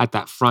at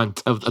that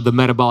front of the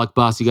metabolic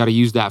bus. You got to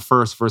use that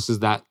first versus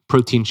that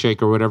protein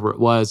shake or whatever it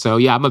was. So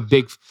yeah, I'm a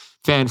big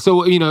fan. So,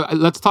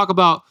 let's talk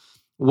about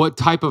what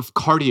type of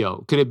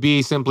cardio. Could it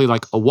be simply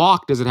like a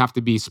walk? Does it have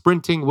to be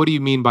sprinting? What do you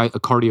mean by a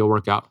cardio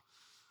workout?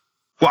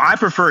 Well, I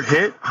prefer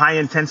HIIT, high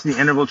intensity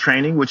interval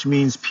training, which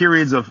means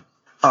periods of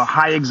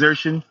high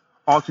exertion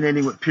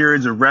alternating with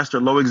periods of rest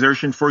or low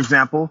exertion, for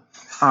example.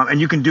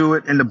 And you can do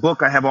it in the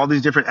book. I have all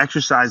these different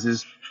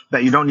exercises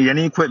that you don't need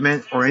any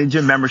equipment or any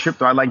gym membership,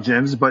 though I like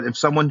gyms. But if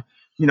someone,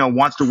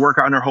 wants to work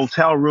out in their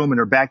hotel room, in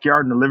their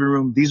backyard, in the living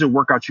room, these are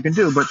workouts you can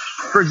do. But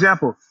for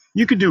example,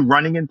 you could do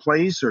running in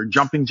place or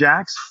jumping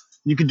jacks.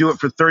 You could do it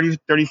for 30,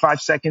 35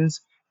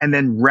 seconds and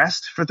then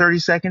rest for 30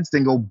 seconds,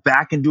 then go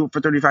back and do it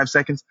for 35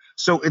 seconds.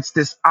 So it's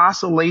this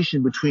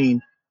oscillation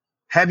between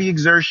heavy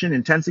exertion,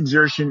 intense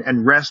exertion,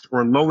 and rest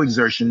or low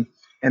exertion.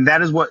 And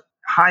that is what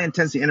high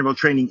intensity interval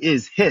training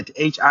is, HIIT,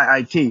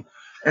 HIIT.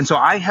 And so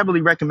I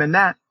heavily recommend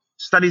that.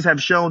 Studies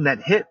have shown that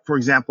HIIT, for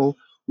example,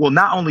 will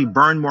not only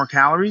burn more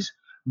calories,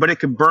 but it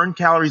can burn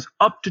calories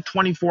up to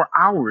 24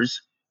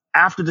 hours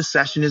after the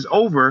session is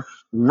over,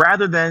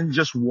 rather than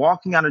just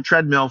walking on a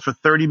treadmill for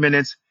 30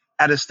 minutes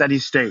at a steady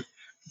state.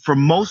 For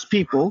most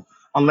people,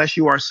 unless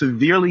you are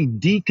severely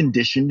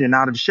deconditioned and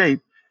out of shape,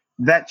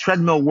 that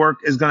treadmill work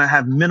is going to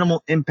have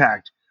minimal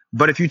impact.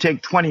 But if you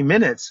take 20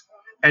 minutes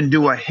and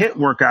do a HIIT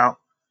workout,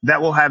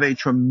 that will have a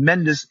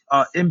tremendous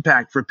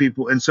impact for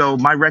people. And so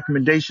my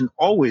recommendation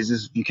always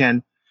is, if you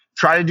can,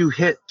 try to do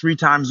HIIT 3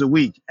 times a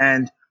week.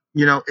 And,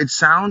 it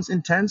sounds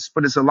intense,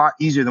 but it's a lot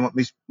easier than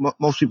what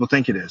most people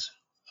think it is.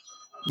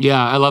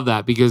 Yeah, I love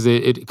that, because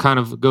it kind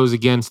of goes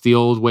against the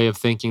old way of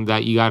thinking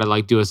that you got to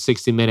like do a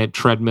 60-minute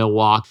treadmill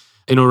walk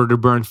in order to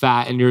burn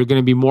fat. And you're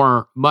going to be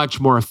much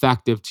more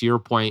effective, to your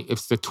point, if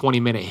it's the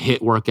 20-minute HIIT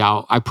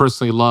workout. I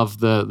personally love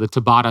the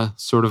Tabata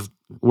sort of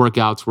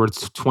workouts where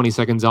it's 20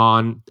 seconds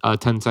on,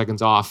 10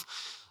 seconds off,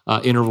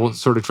 interval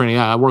sort of training.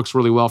 Yeah, that works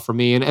really well for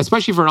me. And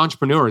especially for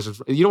entrepreneurs,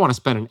 you don't want to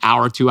spend an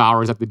hour, 2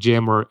 hours at the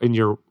gym or in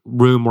your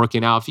room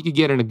working out. If you could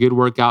get in a good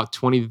workout,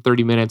 20 to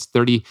 30 minutes,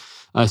 3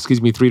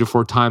 to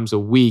 4 times a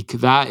week,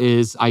 that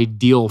is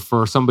ideal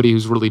for somebody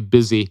who's really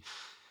busy.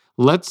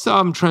 Let's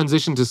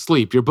transition to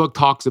sleep. Your book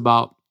talks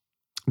about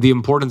the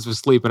importance of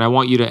sleep, and I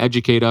want you to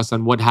educate us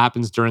on what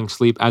happens during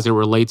sleep as it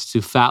relates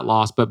to fat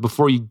loss. But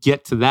before you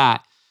get to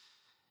that,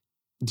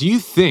 do you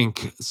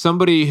think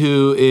somebody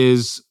who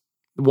is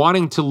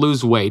wanting to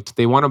lose weight,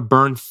 they want to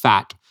burn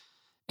fat,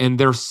 and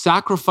they're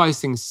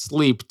sacrificing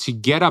sleep to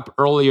get up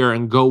earlier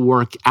and go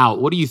work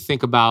out, what do you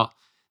think about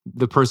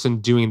the person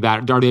doing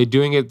that? Are they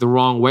doing it the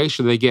wrong way?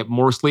 Should they get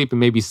more sleep and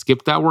maybe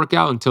skip that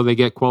workout until they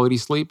get quality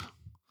sleep?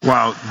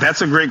 Wow,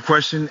 that's a great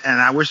question. And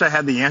I wish I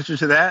had the answer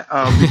to that,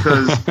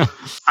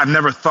 because I've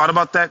never thought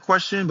about that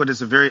question, but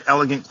it's a very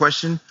elegant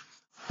question.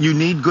 You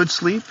need good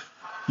sleep.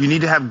 You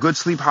need to have good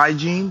sleep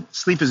hygiene.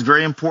 Sleep is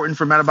very important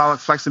for metabolic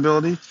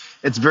flexibility.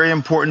 It's very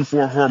important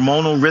for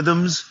hormonal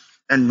rhythms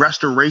and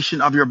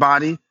restoration of your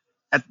body.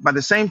 By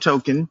the same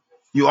token,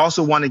 you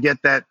also want to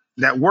get that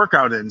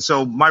workout in.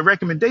 So my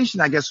recommendation,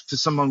 I guess, to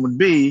someone would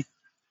be,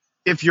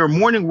 if your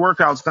morning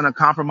workout's going to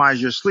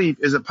compromise your sleep,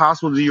 is it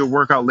possible to do your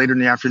workout later in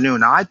the afternoon?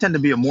 Now, I tend to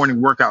be a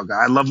morning workout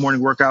guy. I love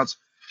morning workouts.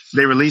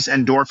 They release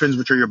endorphins,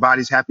 which are your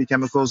body's happy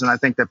chemicals. And I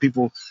think that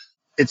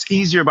it's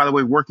easier, by the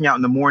way, working out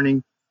in the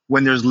morning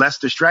when there's less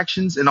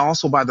distractions. And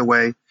also, by the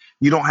way,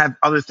 you don't have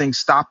other things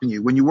stopping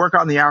you. When you work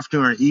out in the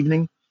afternoon or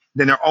evening,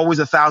 then there are always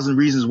 1,000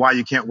 reasons why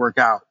you can't work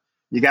out.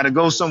 You got to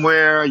go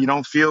somewhere, you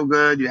don't feel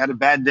good, you had a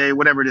bad day,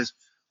 whatever it is.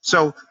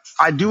 So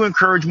I do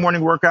encourage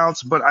morning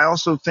workouts, but I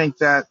also think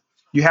that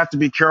you have to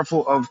be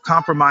careful of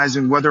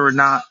compromising whether or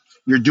not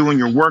you're doing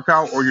your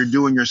workout or you're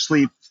doing your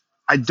sleep.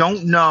 I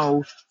don't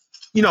know.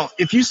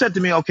 If you said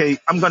to me, okay,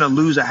 I'm going to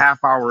lose a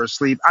half hour of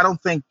sleep, I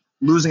don't think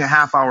losing a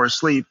half hour of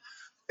sleep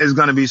is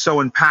going to be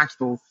so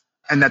impactful,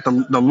 and that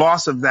the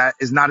loss of that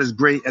is not as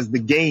great as the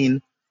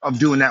gain of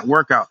doing that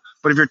workout.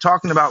 But if you're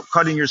talking about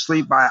cutting your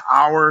sleep by an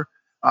hour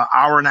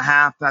and a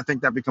half, I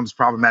think that becomes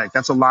problematic.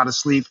 That's a lot of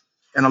sleep.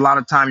 And a lot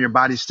of time your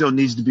body still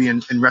needs to be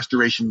in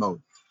restoration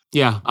mode.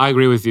 Yeah, I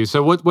agree with you.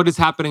 So what is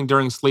happening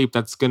during sleep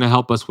that's going to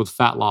help us with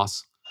fat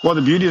loss? Well,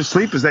 the beauty of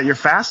sleep is that you're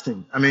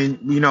fasting. I mean,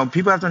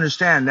 people have to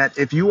understand that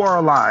if you are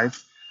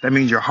alive, that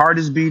means your heart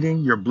is beating,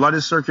 your blood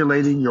is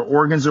circulating, your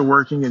organs are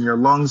working, and your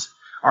lungs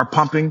are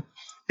pumping.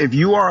 If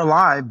you are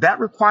alive, that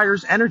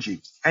requires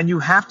energy, and you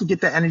have to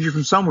get that energy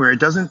from somewhere. It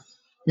doesn't,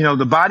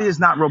 the body is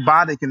not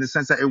robotic in the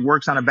sense that it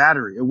works on a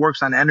battery. It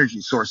works on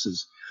energy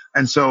sources.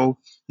 And so,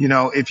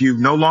 if you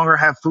no longer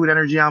have food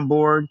energy on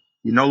board,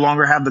 you no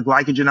longer have the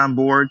glycogen on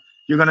board,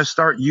 you're going to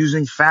start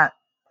using fat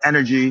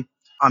energy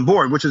on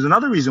board, which is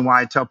another reason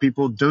why I tell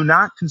people do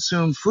not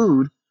consume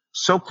food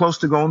so close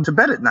to going to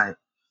bed at night.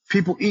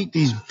 People eat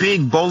these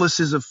big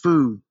boluses of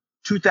food,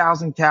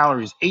 2,000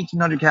 calories,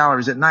 1,800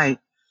 calories at night.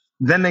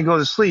 Then they go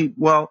to sleep.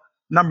 Well,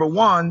 number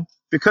one,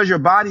 because your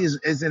body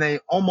is in a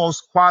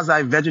almost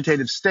quasi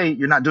vegetative state,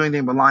 you're not doing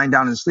anything but lying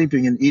down and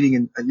sleeping and eating,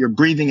 and you're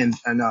breathing and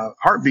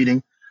heart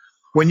beating.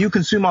 When you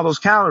consume all those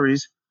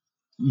calories,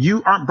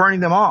 you aren't burning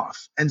them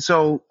off. And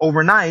so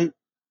overnight,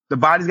 the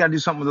body's got to do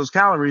something with those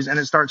calories, and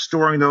it starts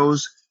storing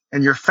those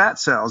in your fat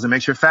cells and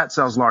makes your fat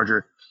cells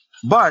larger.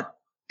 But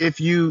if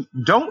you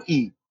don't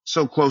eat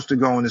so close to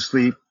going to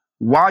sleep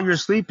while you're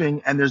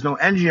sleeping and there's no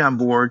energy on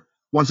board,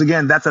 once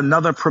again, that's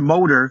another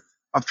promoter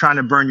of trying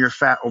to burn your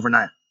fat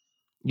overnight.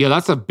 Yeah,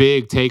 that's a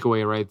big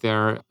takeaway right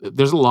there.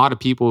 There's a lot of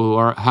people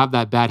who have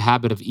that bad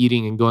habit of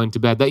eating and going to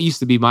bed. That used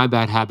to be my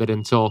bad habit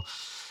until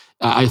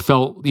I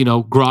felt,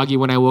 groggy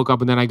when I woke up,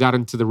 and then I got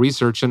into the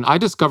research and I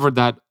discovered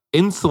that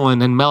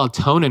insulin and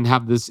melatonin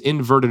have this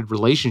inverted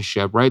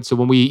relationship, right? So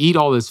when we eat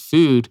all this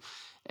food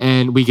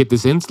and we get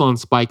this insulin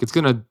spike, it's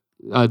going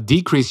to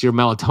decrease your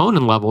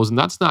melatonin levels, and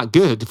that's not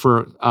good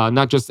for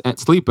not just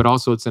sleep, but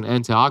also it's an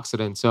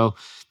antioxidant. So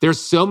there's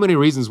so many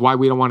reasons why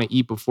we don't want to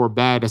eat before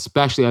bed,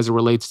 especially as it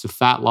relates to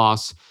fat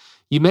loss.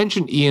 You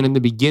mentioned, Ian, in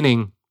the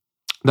beginning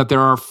that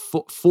there are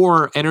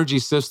four energy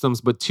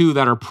systems, but two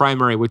that are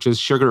primary, which is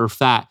sugar or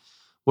fat.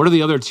 What are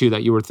the other two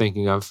that you were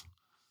thinking of?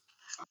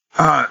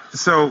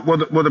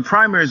 The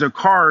primaries are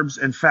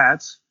carbs and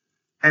fats,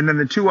 and then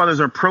the two others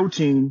are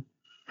protein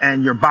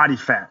and your body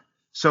fat.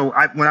 So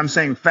when I'm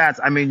saying fats,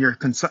 I mean your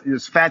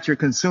fats you're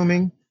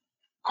consuming,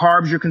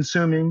 carbs you're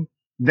consuming,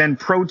 then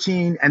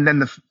protein, and then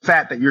the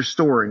fat that you're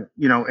storing,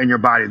 in your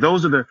body.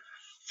 Those are the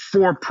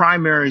four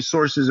primary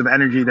sources of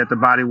energy that the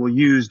body will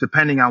use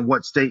depending on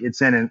what state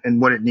it's in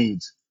and what it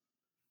needs.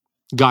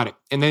 Got it.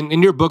 And then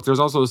in your book, there's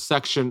also a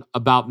section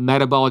about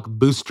metabolic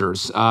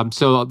boosters.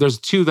 So there's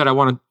two that I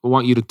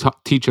want you to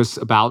teach us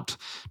about.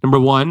 Number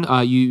one,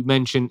 you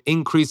mentioned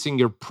increasing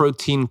your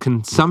protein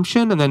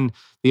consumption, and then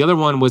the other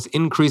one was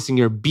increasing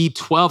your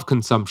B12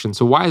 consumption.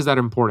 So why is that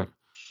important?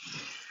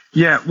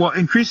 Yeah, well,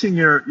 increasing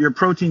your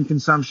protein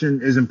consumption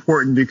is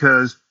important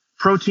because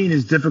protein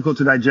is difficult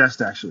to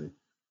digest, actually.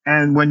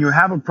 And when you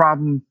have a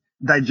problem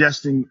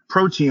digesting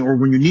protein, or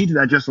when you need to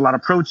digest a lot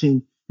of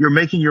protein, you're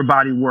making your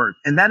body work.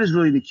 And that is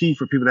really the key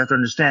for people to have to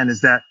understand,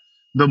 is that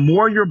the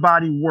more your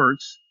body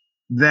works,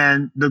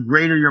 then the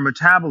greater your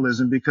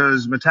metabolism,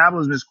 because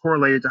metabolism is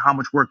correlated to how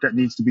much work that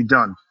needs to be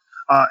done.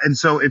 And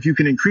so if you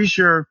can increase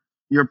your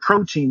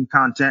protein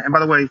content, and by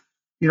the way,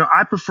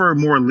 I prefer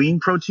more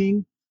lean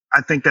protein.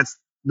 I think that's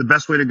the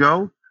best way to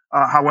go.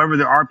 However,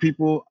 there are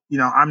people,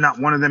 I'm not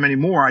one of them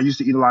anymore. I used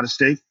to eat a lot of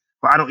steak,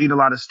 but I don't eat a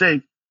lot of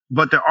steak.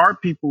 But there are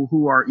people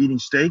who are eating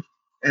steak,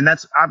 and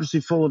that's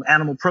obviously full of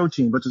animal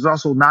protein, but there's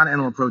also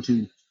non-animal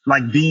protein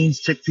like beans,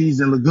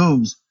 chickpeas, and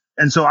legumes.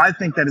 And so I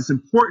think that it's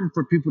important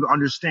for people to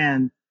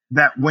understand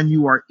that when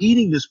you are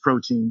eating this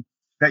protein,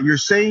 that you're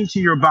saying to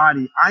your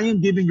body, I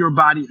am giving your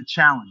body a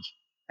challenge.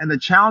 And the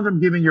challenge I'm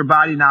giving your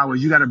body now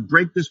is you got to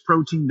break this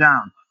protein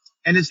down.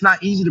 And it's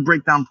not easy to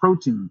break down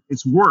protein.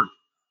 It's work.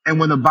 And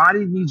when the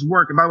body needs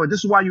work, and by the way,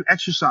 this is why you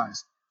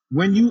exercise.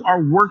 When you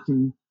are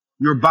working,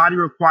 your body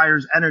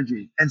requires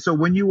energy. And so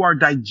when you are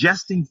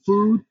digesting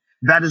food,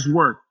 that is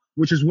work,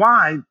 which is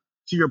why,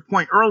 to your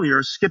point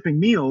earlier,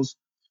 skipping meals,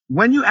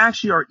 when you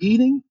actually are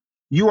eating,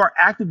 you are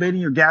activating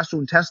your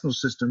gastrointestinal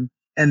system.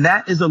 And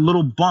that is a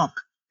little bump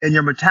in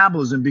your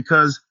metabolism,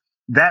 because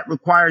that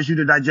requires you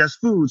to digest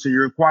food. So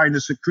you're requiring the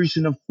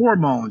secretion of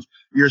hormones.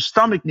 Your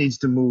stomach needs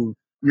to move,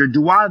 your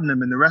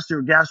duodenum and the rest of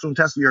your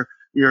gastrointestinal,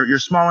 your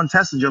small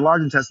intestines, your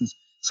large intestines.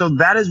 So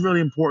that is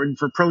really important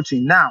for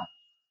protein. Now,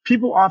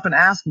 people often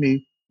ask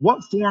me,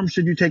 what form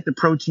should you take the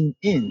protein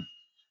in?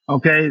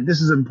 Okay,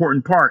 this is an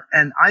important part.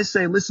 And I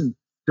say, listen,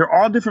 there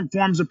are all different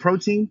forms of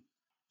protein.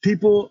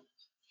 People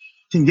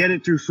can get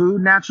it through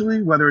food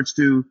naturally, whether it's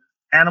through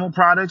animal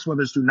products,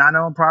 whether it's through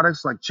non-animal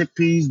products like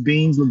chickpeas,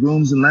 beans,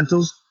 legumes, and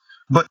lentils.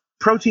 But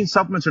protein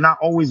supplements are not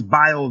always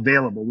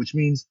bioavailable, which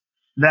means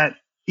that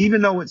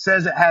even though it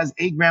says it has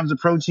 8 grams of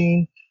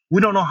protein, we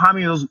don't know how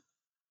many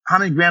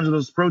grams of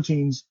those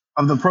proteins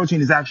of the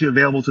protein is actually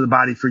available to the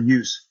body for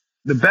use.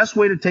 The best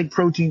way to take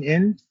protein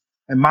in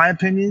my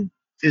opinion,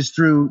 is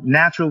through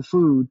natural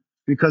food,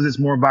 because it's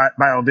more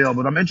bioavailable.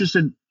 But I'm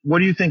interested, what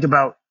do you think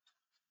about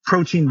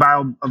protein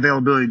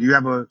bioavailability? Do you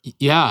have a...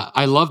 Yeah,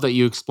 I love that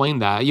you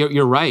explained that.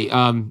 You're right.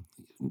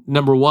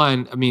 number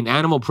one, I mean,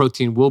 animal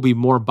protein will be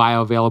more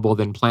bioavailable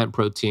than plant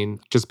protein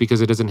just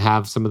because it doesn't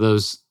have some of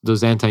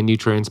those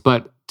anti-nutrients.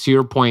 But to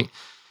your point,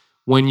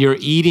 when you're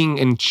eating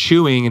and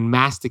chewing and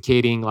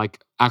masticating like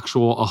a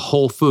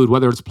whole food,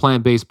 whether it's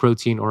plant-based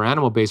protein or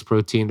animal-based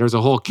protein, there's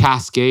a whole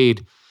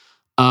cascade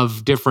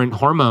of different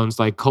hormones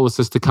like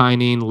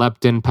cholecystokinin,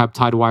 leptin,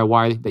 peptide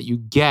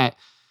YY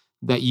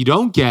that you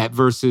don't get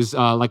versus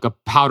like a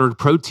powdered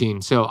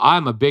protein. So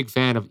I'm a big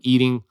fan of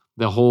eating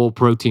the whole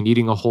protein,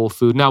 eating a whole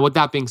food. Now, with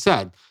that being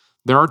said,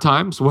 there are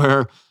times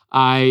where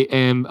I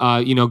am,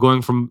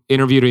 going from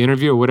interview to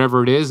interview or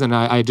whatever it is, and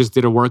I just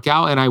did a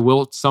workout, and I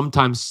will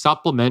sometimes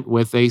supplement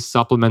with a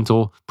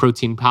supplemental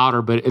protein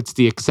powder, but it's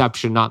the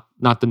exception,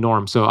 not the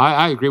norm. So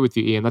I agree with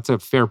you, Ian. That's a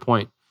fair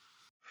point.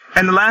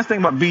 And the last thing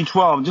about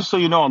B12, just so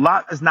you know, a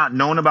lot is not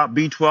known about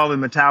B12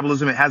 and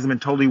metabolism. It hasn't been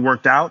totally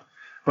worked out,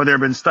 but there have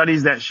been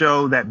studies that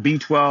show that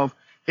B12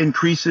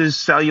 increases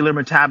cellular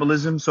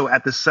metabolism. So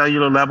at the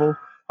cellular level,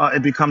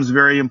 it becomes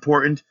very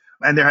important.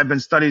 And there have been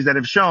studies that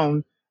have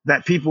shown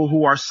that people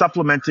who are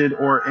supplemented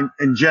or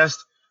ingest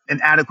an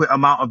adequate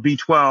amount of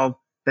B12,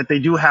 that they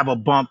do have a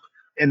bump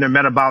in their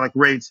metabolic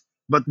rates.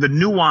 But the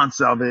nuance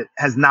of it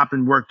has not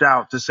been worked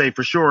out to say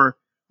for sure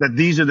that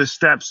these are the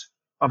steps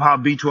of how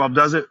B12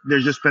 does it.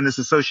 There's just been this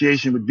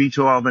association with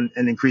B12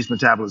 and increased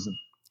metabolism.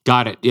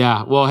 Got it.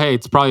 Yeah. Well, hey,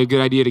 it's probably a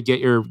good idea to get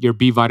your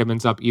B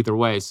vitamins up either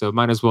way. So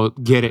might as well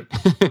get it.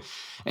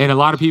 And a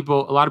lot of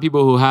people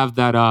who have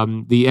that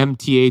the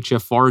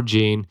MTHFR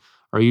gene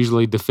are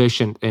usually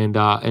deficient in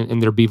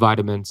their B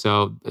vitamin.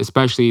 So that's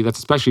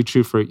especially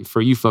true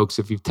for you folks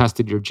if you've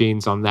tested your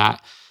genes on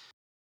that.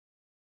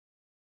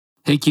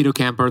 Hey, Keto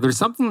Camper, there's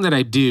something that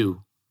I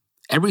do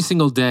every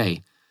single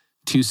day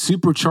to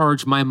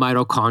supercharge my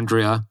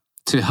mitochondria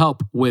to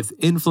help with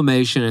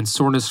inflammation and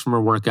soreness from a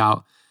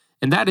workout,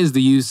 and that is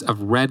the use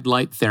of red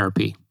light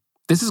therapy.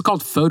 This is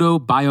called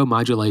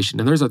photobiomodulation,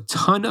 and there's a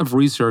ton of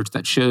research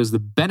that shows the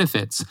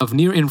benefits of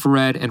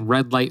near-infrared and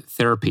red light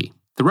therapy.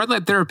 The red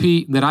light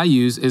therapy that I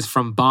use is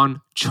from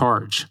Bon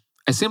Charge.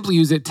 I simply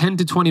use it 10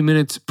 to 20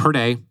 minutes per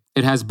day.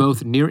 It has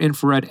both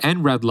near-infrared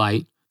and red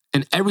light,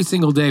 and every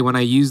single day when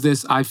I use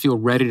this, I feel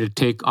ready to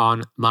take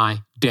on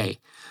my day.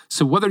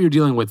 So whether you're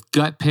dealing with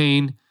gut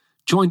pain,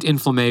 joint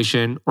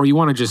inflammation, or you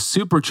want to just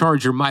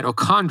supercharge your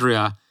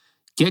mitochondria,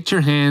 get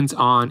your hands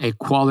on a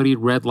quality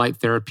red light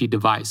therapy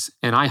device.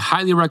 And I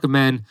highly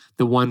recommend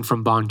the one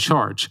from Bon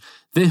Charge.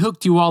 They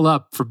hooked you all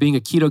up for being a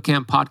Keto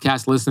Camp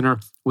podcast listener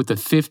with a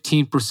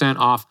 15%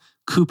 off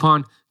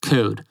coupon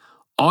code.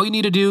 All you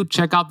need to do,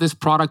 check out this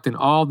product and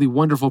all the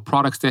wonderful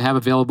products they have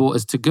available,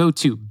 is to go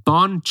to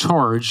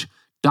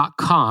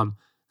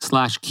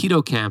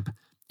boncharge.com/KetoCamp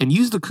and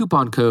use the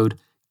coupon code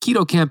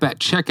KetoCamp at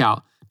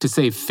checkout to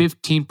save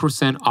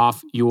 15%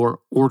 off your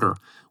order.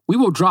 We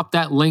will drop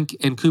that link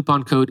and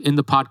coupon code in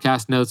the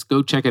podcast notes.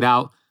 Go check it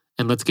out,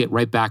 and let's get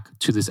right back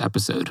to this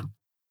episode.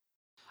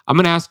 I'm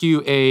going to ask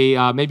you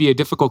maybe a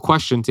difficult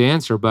question to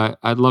answer, but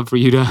I'd love for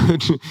you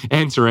to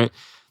answer it.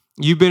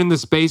 You've been in the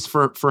space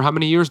for how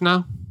many years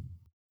now?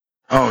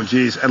 Oh,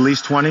 geez, at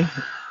least 20.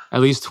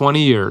 At least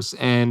 20 years.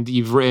 And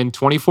you've written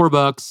 24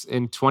 books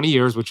in 20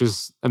 years, which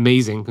is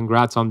amazing.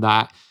 Congrats on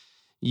that.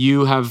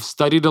 You have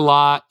studied a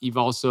lot. You've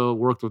also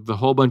worked with a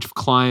whole bunch of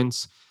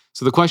clients.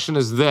 So the question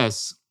is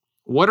this: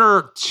 what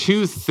are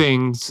two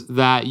things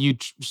that you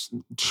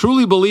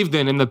truly believed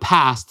in the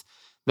past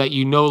that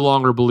you no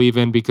longer believe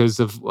in because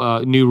of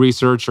new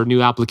research or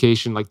new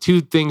application? Like two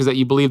things that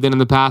you believed in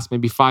the past,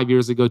 maybe 5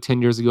 years ago,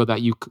 10 years ago,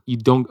 that you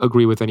don't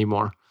agree with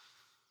anymore.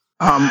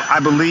 I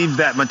believe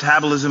that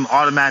metabolism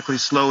automatically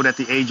slowed at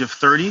the age of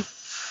 30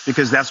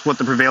 because that's what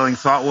the prevailing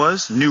thought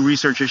was. New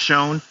research has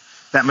shown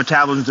that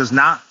metabolism does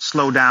not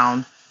slow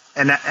down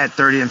and at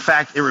 30. In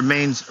fact, it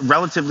remains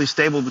relatively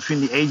stable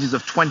between the ages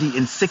of 20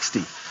 and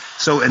 60.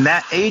 So in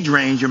that age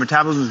range, your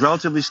metabolism is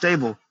relatively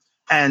stable.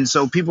 And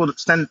so people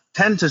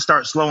tend to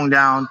start slowing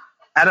down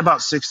at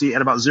about 60,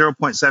 at about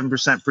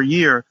 0.7% per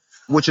year,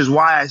 which is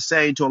why I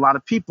say to a lot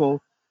of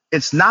people,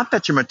 it's not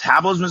that your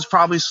metabolism is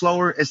probably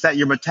slower, it's that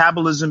your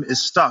metabolism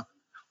is stuck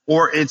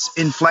or it's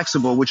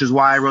inflexible, which is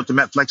why I wrote the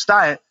MetFlex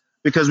diet,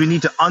 because we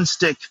need to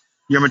unstick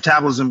your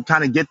metabolism,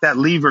 kind of get that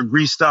lever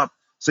greased up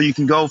so you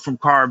can go from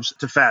carbs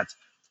to fat.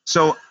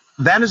 So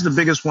that is the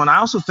biggest one. I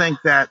also think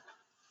that,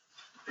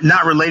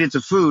 not related to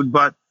food,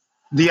 but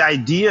the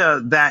idea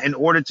that in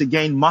order to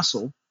gain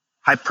muscle,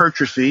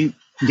 hypertrophy,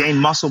 gain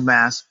muscle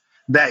mass,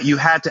 that you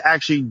had to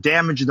actually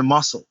damage the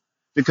muscle.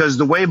 Because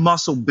the way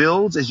muscle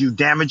builds is you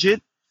damage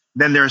it,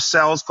 then there are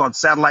cells called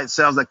satellite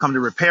cells that come to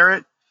repair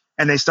it,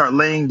 and they start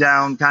laying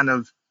down kind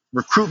of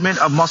recruitment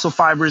of muscle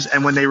fibers,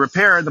 and when they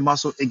repair the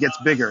muscle, it gets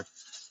bigger.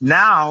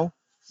 Now,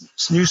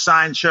 new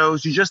science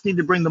shows you just need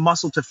to bring the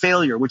muscle to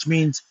failure, which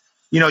means,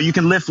 you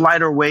can lift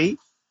lighter weight,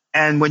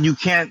 and when you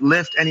can't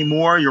lift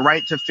anymore, you're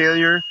right to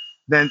failure,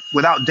 then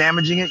without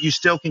damaging it, you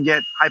still can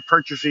get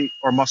hypertrophy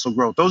or muscle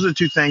growth. Those are the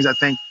two things I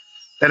think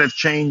that have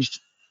changed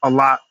a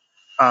lot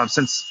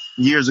since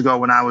years ago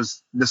when I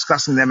was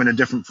discussing them in a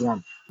different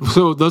form.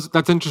 So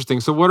that's interesting.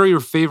 So what are your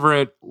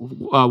favorite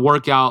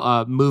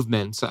workout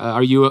movements?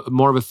 Are you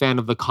more of a fan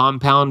of the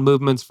compound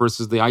movements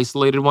versus the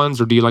isolated ones,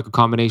 or do you like a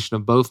combination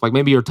of both? Like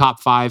maybe your top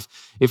five.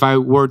 If I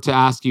were to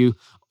ask you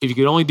if you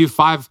could only do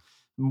five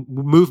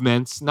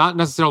movements, not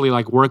necessarily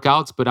like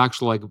workouts, but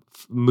actual like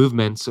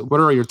movements, what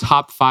are your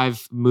top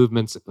five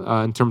movements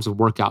in terms of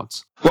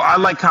workouts? Well, I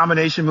like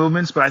combination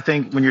movements, but I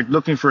think when you're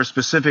looking for a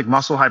specific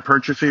muscle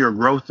hypertrophy or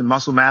growth in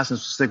muscle mass in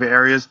specific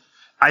areas,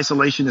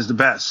 isolation is the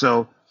best.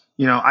 So,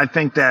 I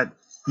think that,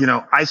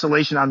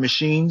 isolation on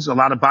machines, a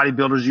lot of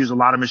bodybuilders use a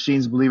lot of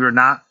machines, believe it or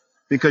not,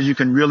 because you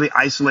can really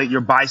isolate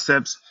your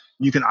biceps.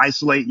 You can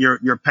isolate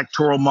your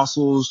pectoral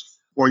muscles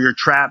or your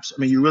traps.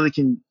 I mean, you really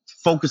can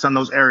focus on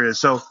those areas.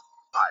 So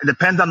it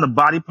depends on the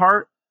body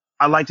part.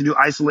 I like to do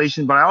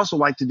isolation, but I also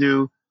like to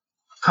do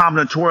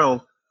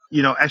combinatorial,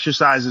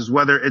 exercises,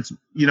 whether it's,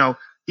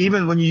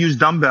 even when you use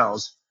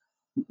dumbbells,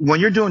 when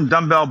you're doing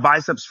dumbbell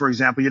biceps, for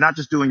example, you're not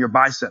just doing your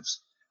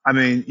biceps. I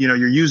mean,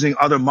 you're using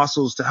other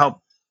muscles to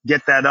help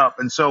get that up.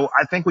 And so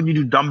I think when you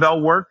do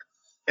dumbbell work,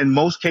 in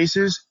most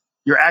cases,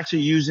 you're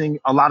actually using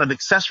a lot of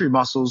accessory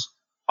muscles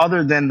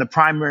other than the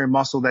primary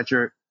muscle that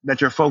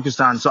you're focused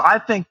on. So I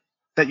think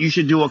that you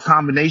should do a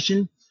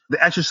combination.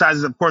 The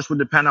exercises, of course, would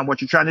depend on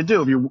what you're trying to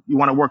do. If you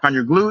want to work on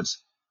your glutes,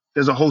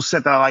 there's a whole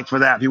set that I like for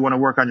that. If you want to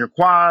work on your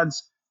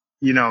quads,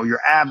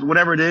 your abs,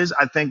 whatever it is,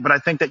 but I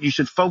think that you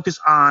should focus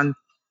on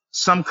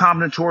some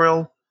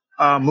combinatorial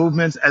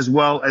movements as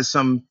well as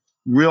some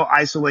real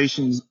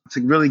isolations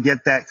to really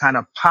get that kind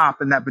of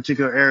pop in that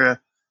particular area.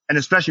 And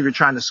especially if you're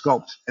trying to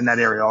sculpt in that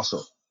area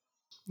also.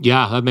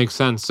 Yeah, that makes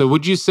sense. So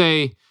would you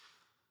say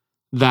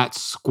that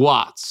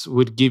squats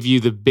would give you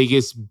the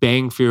biggest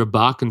bang for your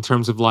buck in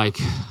terms of like,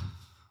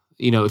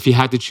 if you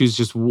had to choose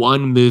just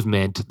one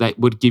movement that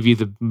would give you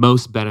the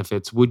most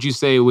benefits, would you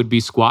say it would be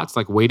squats,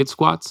 like weighted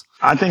squats?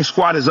 I think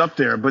squat is up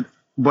there, but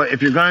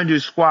if you're going to do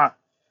squat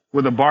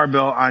with a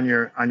barbell on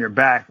your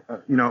back,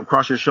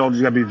 across your shoulders,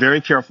 you got to be very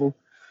careful.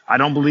 I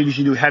don't believe you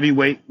should do heavy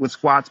weight with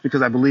squats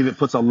because I believe it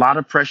puts a lot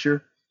of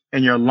pressure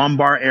in your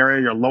lumbar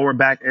area, your lower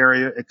back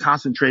area. It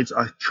concentrates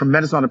a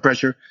tremendous amount of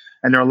pressure.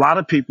 And there are a lot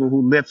of people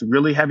who lift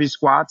really heavy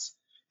squats.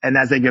 And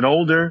as they get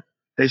older,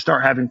 they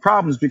start having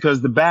problems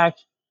because the back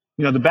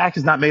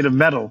is not made of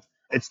metal.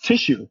 It's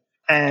tissue.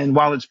 And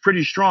while it's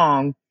pretty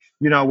strong,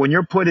 when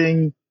you're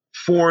putting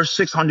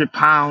 600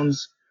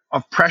 pounds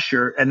of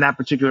pressure in that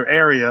particular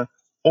area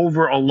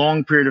over a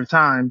long period of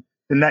time,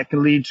 then that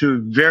can lead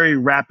to very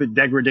rapid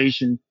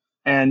degradation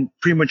and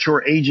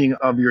premature aging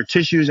of your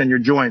tissues and your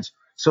joints.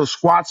 So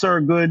squats are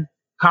a good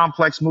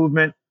complex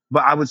movement,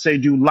 but I would say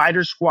do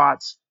lighter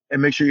squats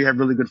and make sure you have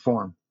really good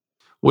form.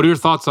 What are your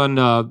thoughts on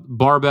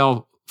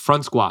barbell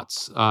front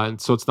squats? And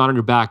so it's not on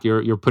your back;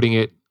 you're putting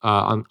it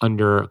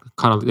under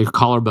kind of your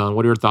collarbone.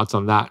 What are your thoughts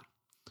on that?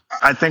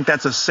 I think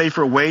that's a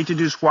safer way to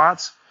do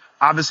squats.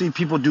 Obviously,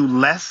 people do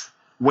less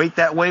weight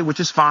that way,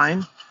 which is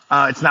fine.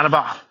 It's not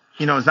about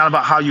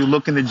how you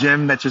look in the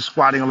gym that you're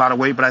squatting a lot of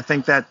weight, but I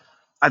think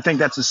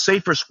that's a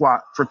safer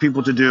squat for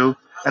people to do.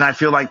 And I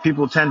feel like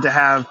people tend to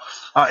have,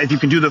 if you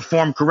can do the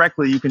form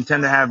correctly, you can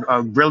tend to have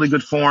a really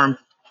good form,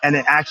 and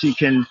it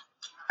can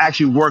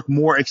work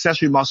more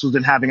accessory muscles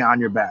than having it on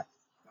your back.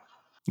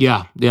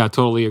 Yeah,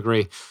 totally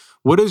agree.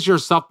 What does your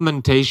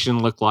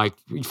supplementation look like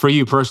for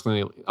you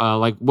personally?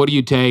 Like, what do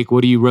you take?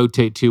 What do you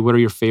rotate to? What are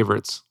your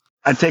favorites?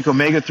 I take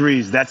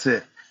omega-3s. That's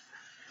it.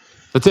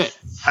 That's it.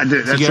 I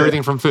do. So you get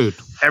everything from food.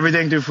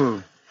 Everything through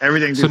food.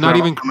 Everything through food. So not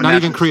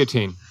even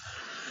creatine.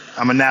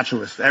 I'm a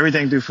naturalist.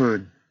 Everything through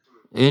food.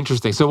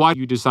 Interesting. So why do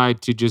you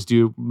decide to just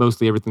do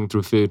mostly everything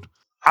through food?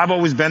 I've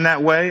always been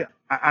that way.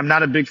 I'm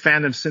not a big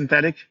fan of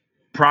synthetic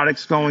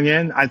products going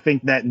in. I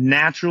think that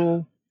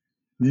natural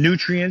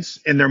nutrients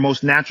in their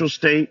most natural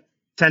state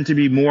tend to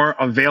be more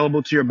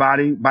available to your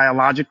body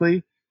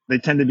biologically. They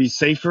tend to be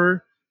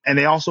safer, and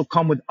they also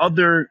come with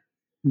other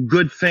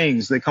good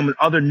things. They come with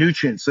other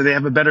nutrients. So they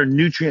have a better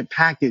nutrient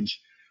package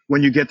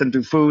when you get them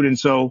through food. And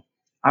so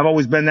I've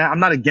always been that. I'm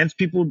not against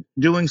people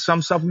doing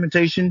some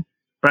supplementation,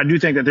 but I do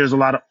think that there's a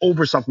lot of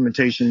over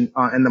supplementation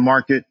in the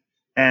market,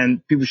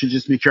 and people should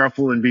just be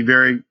careful and be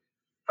read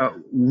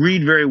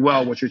very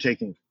well what you're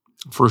taking.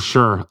 For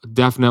sure.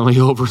 Definitely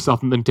over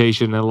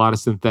supplementation and a lot of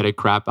synthetic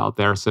crap out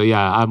there. So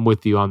yeah, I'm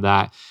with you on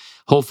that.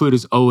 Whole food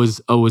is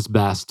always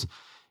best.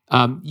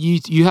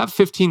 You have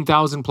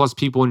 15,000 plus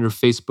people in your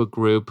Facebook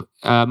group.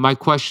 My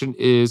question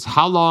is,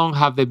 how long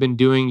have they been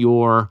doing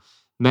your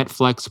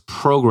MetFlex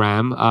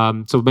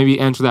program? So maybe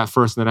answer that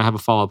first, and then I have a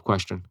follow-up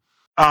question.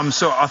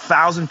 So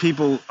 1,000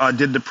 people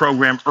did the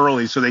program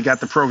early. So they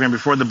got the program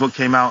before the book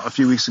came out a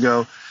few weeks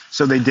ago.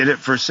 So they did it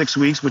for 6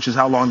 weeks, which is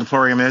how long the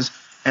program is.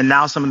 And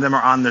now some of them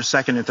are on their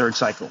second and third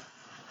cycle.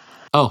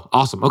 Oh,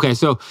 awesome. Okay,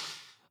 so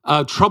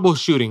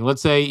troubleshooting.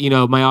 Let's say,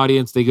 my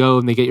audience, they go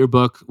and they get your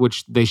book,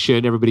 which they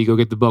should. Everybody go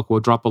get the book. We'll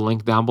drop a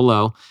link down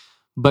below.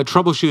 But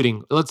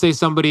troubleshooting, let's say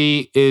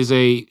somebody is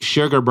a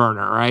sugar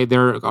burner, right?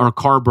 They're or a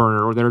carb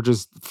burner, or they're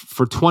just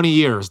for 20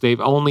 years, they've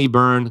only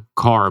burned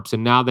carbs.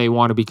 And now they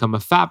want to become a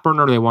fat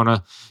burner. They want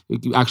to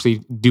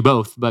actually do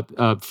both, but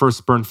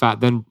first burn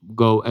fat, then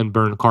go and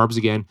burn carbs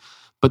again.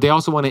 But they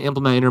also want to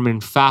implement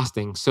intermittent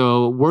fasting.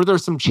 So were there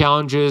some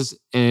challenges?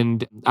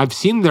 And I've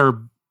seen there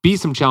be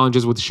some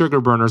challenges with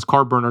sugar burners,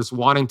 carb burners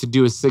wanting to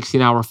do a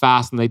 16-hour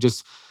fast, and they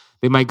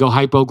might go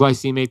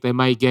hypoglycemic. They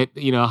might get,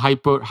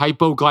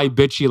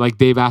 hypoglycemic, like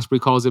Dave Asprey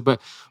calls it. But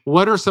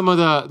what are some of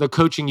the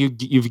coaching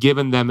you've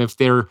given them if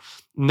they're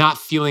not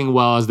feeling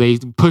well as they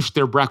push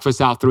their breakfast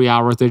out 3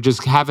 hours? They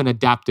just haven't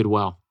adapted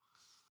well.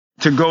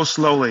 To go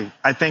slowly,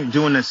 I think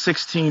doing a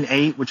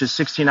 16-8, which is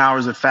 16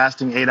 hours of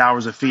fasting, 8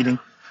 hours of feeding,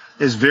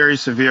 is very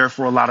severe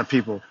for a lot of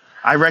people.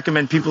 I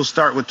recommend people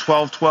start with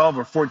 12-12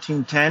 or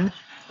 14-10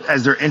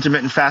 as their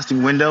intermittent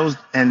fasting windows.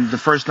 And the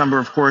first number,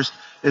 of course,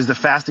 is the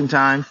fasting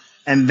time,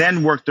 and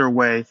then work their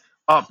way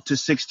up to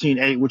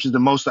 16-8, which is the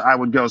most that I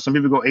would go. Some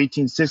people go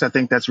 18-6. I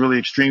think that's really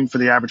extreme for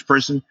the average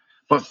person.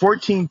 But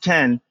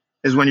 14-10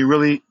 is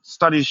when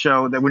studies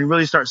show that when you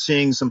really start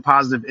seeing some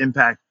positive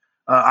impact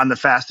on the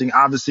fasting.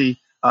 Obviously,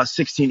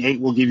 16-8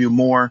 will give you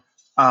more.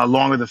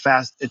 Longer the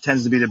fast, it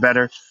tends to be the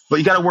better. But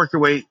you got to work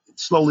your way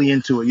slowly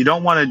into it. You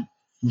don't want to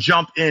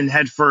jump in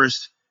head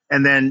first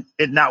and then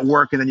it not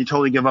work and then you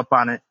totally give up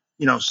on it.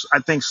 I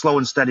think slow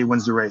and steady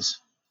wins the race.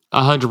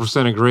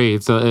 100% agree.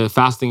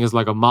 Fasting is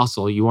like a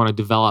muscle you want to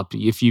develop.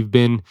 If you've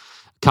been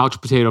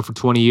couch potato for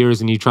 20 years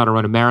and you try to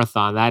run a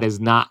marathon, that is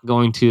not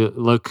going to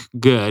look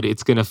good.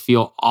 It's going to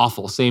feel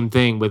awful. Same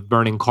thing with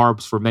burning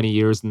carbs for many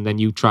years and then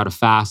you try to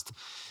fast.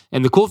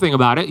 And the cool thing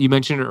about it, you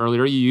mentioned it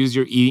earlier, you use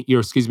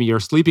your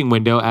sleeping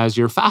window as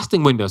your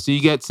fasting window. So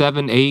you get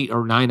 7, 8,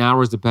 or 9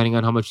 hours depending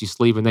on how much you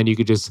sleep, and then you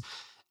could just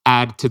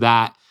add to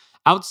that.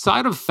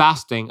 Outside of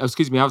fat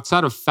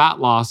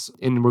loss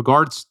in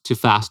regards to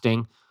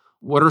fasting,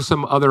 what are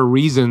some other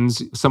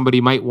reasons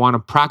somebody might want to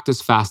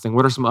practice fasting?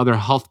 What are some other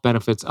health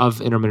benefits of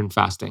intermittent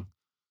fasting?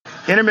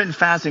 Intermittent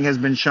fasting has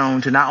been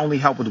shown to not only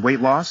help with weight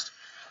loss,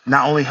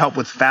 not only help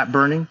with fat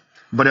burning,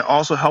 but it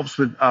also helps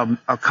with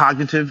a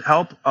cognitive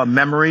help,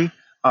 memory,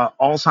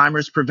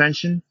 Alzheimer's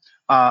prevention.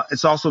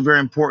 It's also very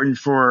important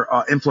for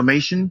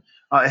inflammation.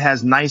 It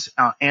has nice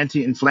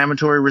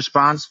anti-inflammatory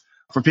response.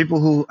 For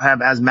people who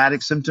have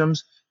asthmatic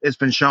symptoms, it's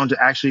been shown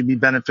to actually be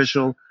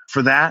beneficial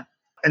for that.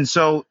 And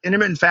so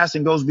intermittent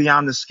fasting goes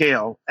beyond the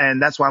scale.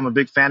 And that's why I'm a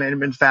big fan of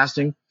intermittent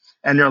fasting.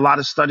 And there are a lot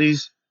of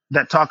studies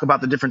that talk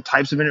about the different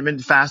types of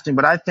intermittent fasting.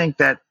 But I think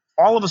that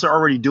all of us are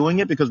already doing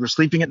it because we're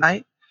sleeping at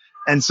night.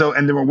 And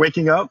then we're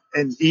waking up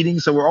and eating.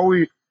 So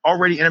we're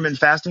already intermittent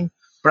fasting.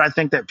 But I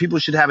think that people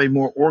should have a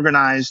more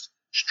organized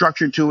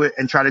structure to it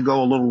and try to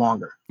go a little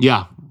longer.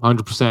 Yeah,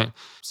 100%.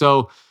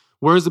 So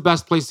where's the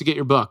best place to get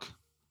your book?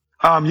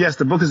 Yes,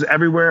 the book is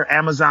everywhere.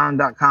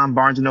 Amazon.com,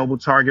 Barnes & Noble,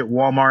 Target,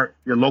 Walmart,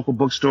 your local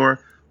bookstore.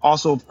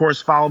 Also, of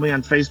course, follow me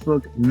on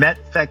Facebook,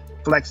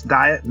 Metflex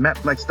Diet.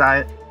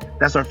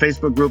 That's our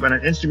Facebook group. And on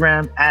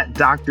Instagram, at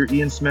Dr.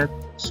 Ian Smith.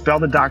 Spell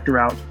the doctor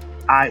out,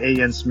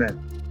 I-A-N Smith.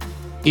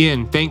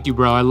 Ian, thank you,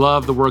 bro. I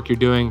love the work you're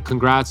doing.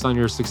 Congrats on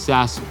your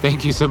success.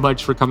 Thank you so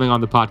much for coming on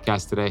the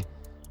podcast today.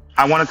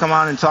 I want to come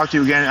on and talk to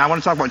you again. I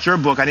want to talk about your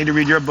book. I need to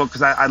read your book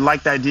because I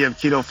like the idea of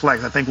Keto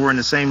Flex. I think we're in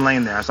the same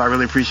lane there, so I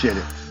really appreciate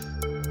it.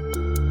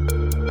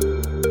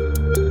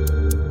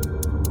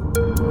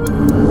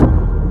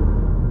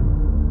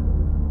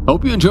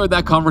 Hope you enjoyed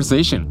that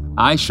conversation.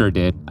 I sure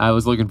did. I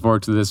was looking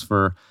forward to this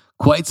for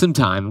quite some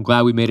time. I'm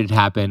glad we made it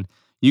happen.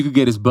 You could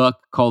get his book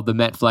called The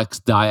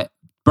Metflex Diet.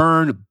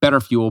 Burn Better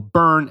Fuel,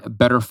 Burn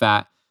Better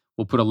Fat.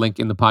 We'll put a link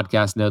in the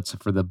podcast notes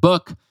for the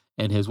book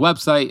and his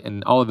website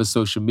and all of his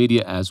social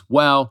media as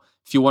well.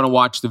 If you want to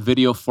watch the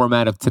video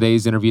format of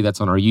today's interview,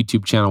 that's on our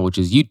YouTube channel, which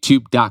is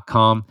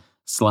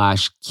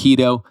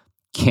youtube.com/keto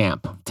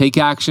camp. Take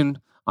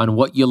action on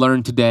what you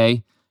learned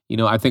today.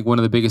 I think one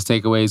of the biggest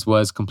takeaways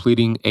was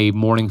completing a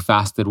morning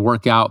fasted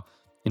workout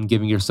and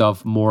giving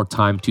yourself more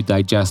time to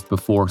digest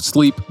before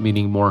sleep,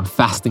 meaning more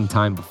fasting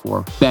time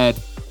before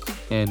bed,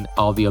 and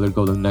all the other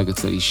golden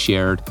nuggets that he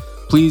shared.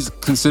 Please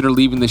consider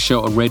leaving the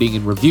show a rating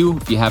and review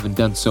if you haven't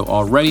done so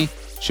already.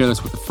 Share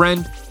this with a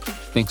friend.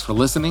 Thanks for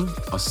listening.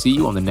 I'll see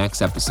you on the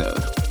next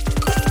episode.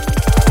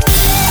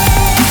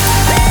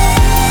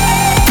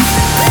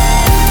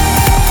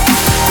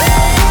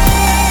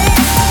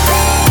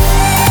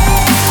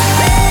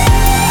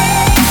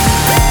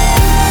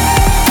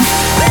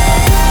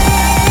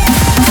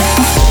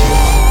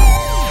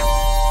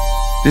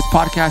 This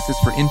podcast is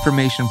for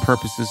information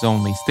purposes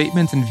only.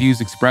 Statements and views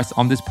expressed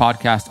on this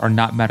podcast are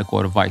not medical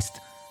advice.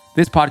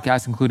 This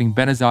podcast, including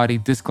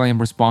Benazati, disclaim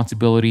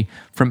responsibility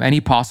from any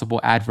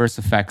possible adverse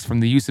effects from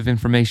the use of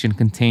information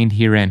contained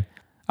herein.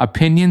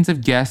 Opinions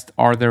of guests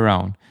are their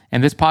own,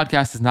 and this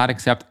podcast does not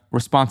accept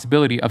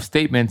responsibility of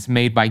statements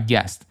made by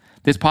guests.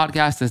 This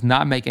podcast does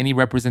not make any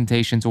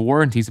representations or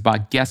warranties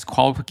about guest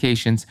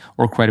qualifications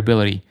or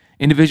credibility.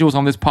 Individuals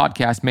on this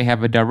podcast may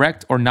have a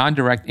direct or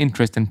non-direct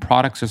interest in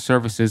products or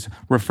services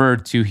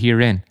referred to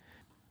herein.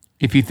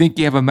 If you think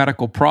you have a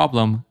medical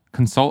problem,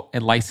 consult a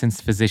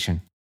licensed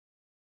physician.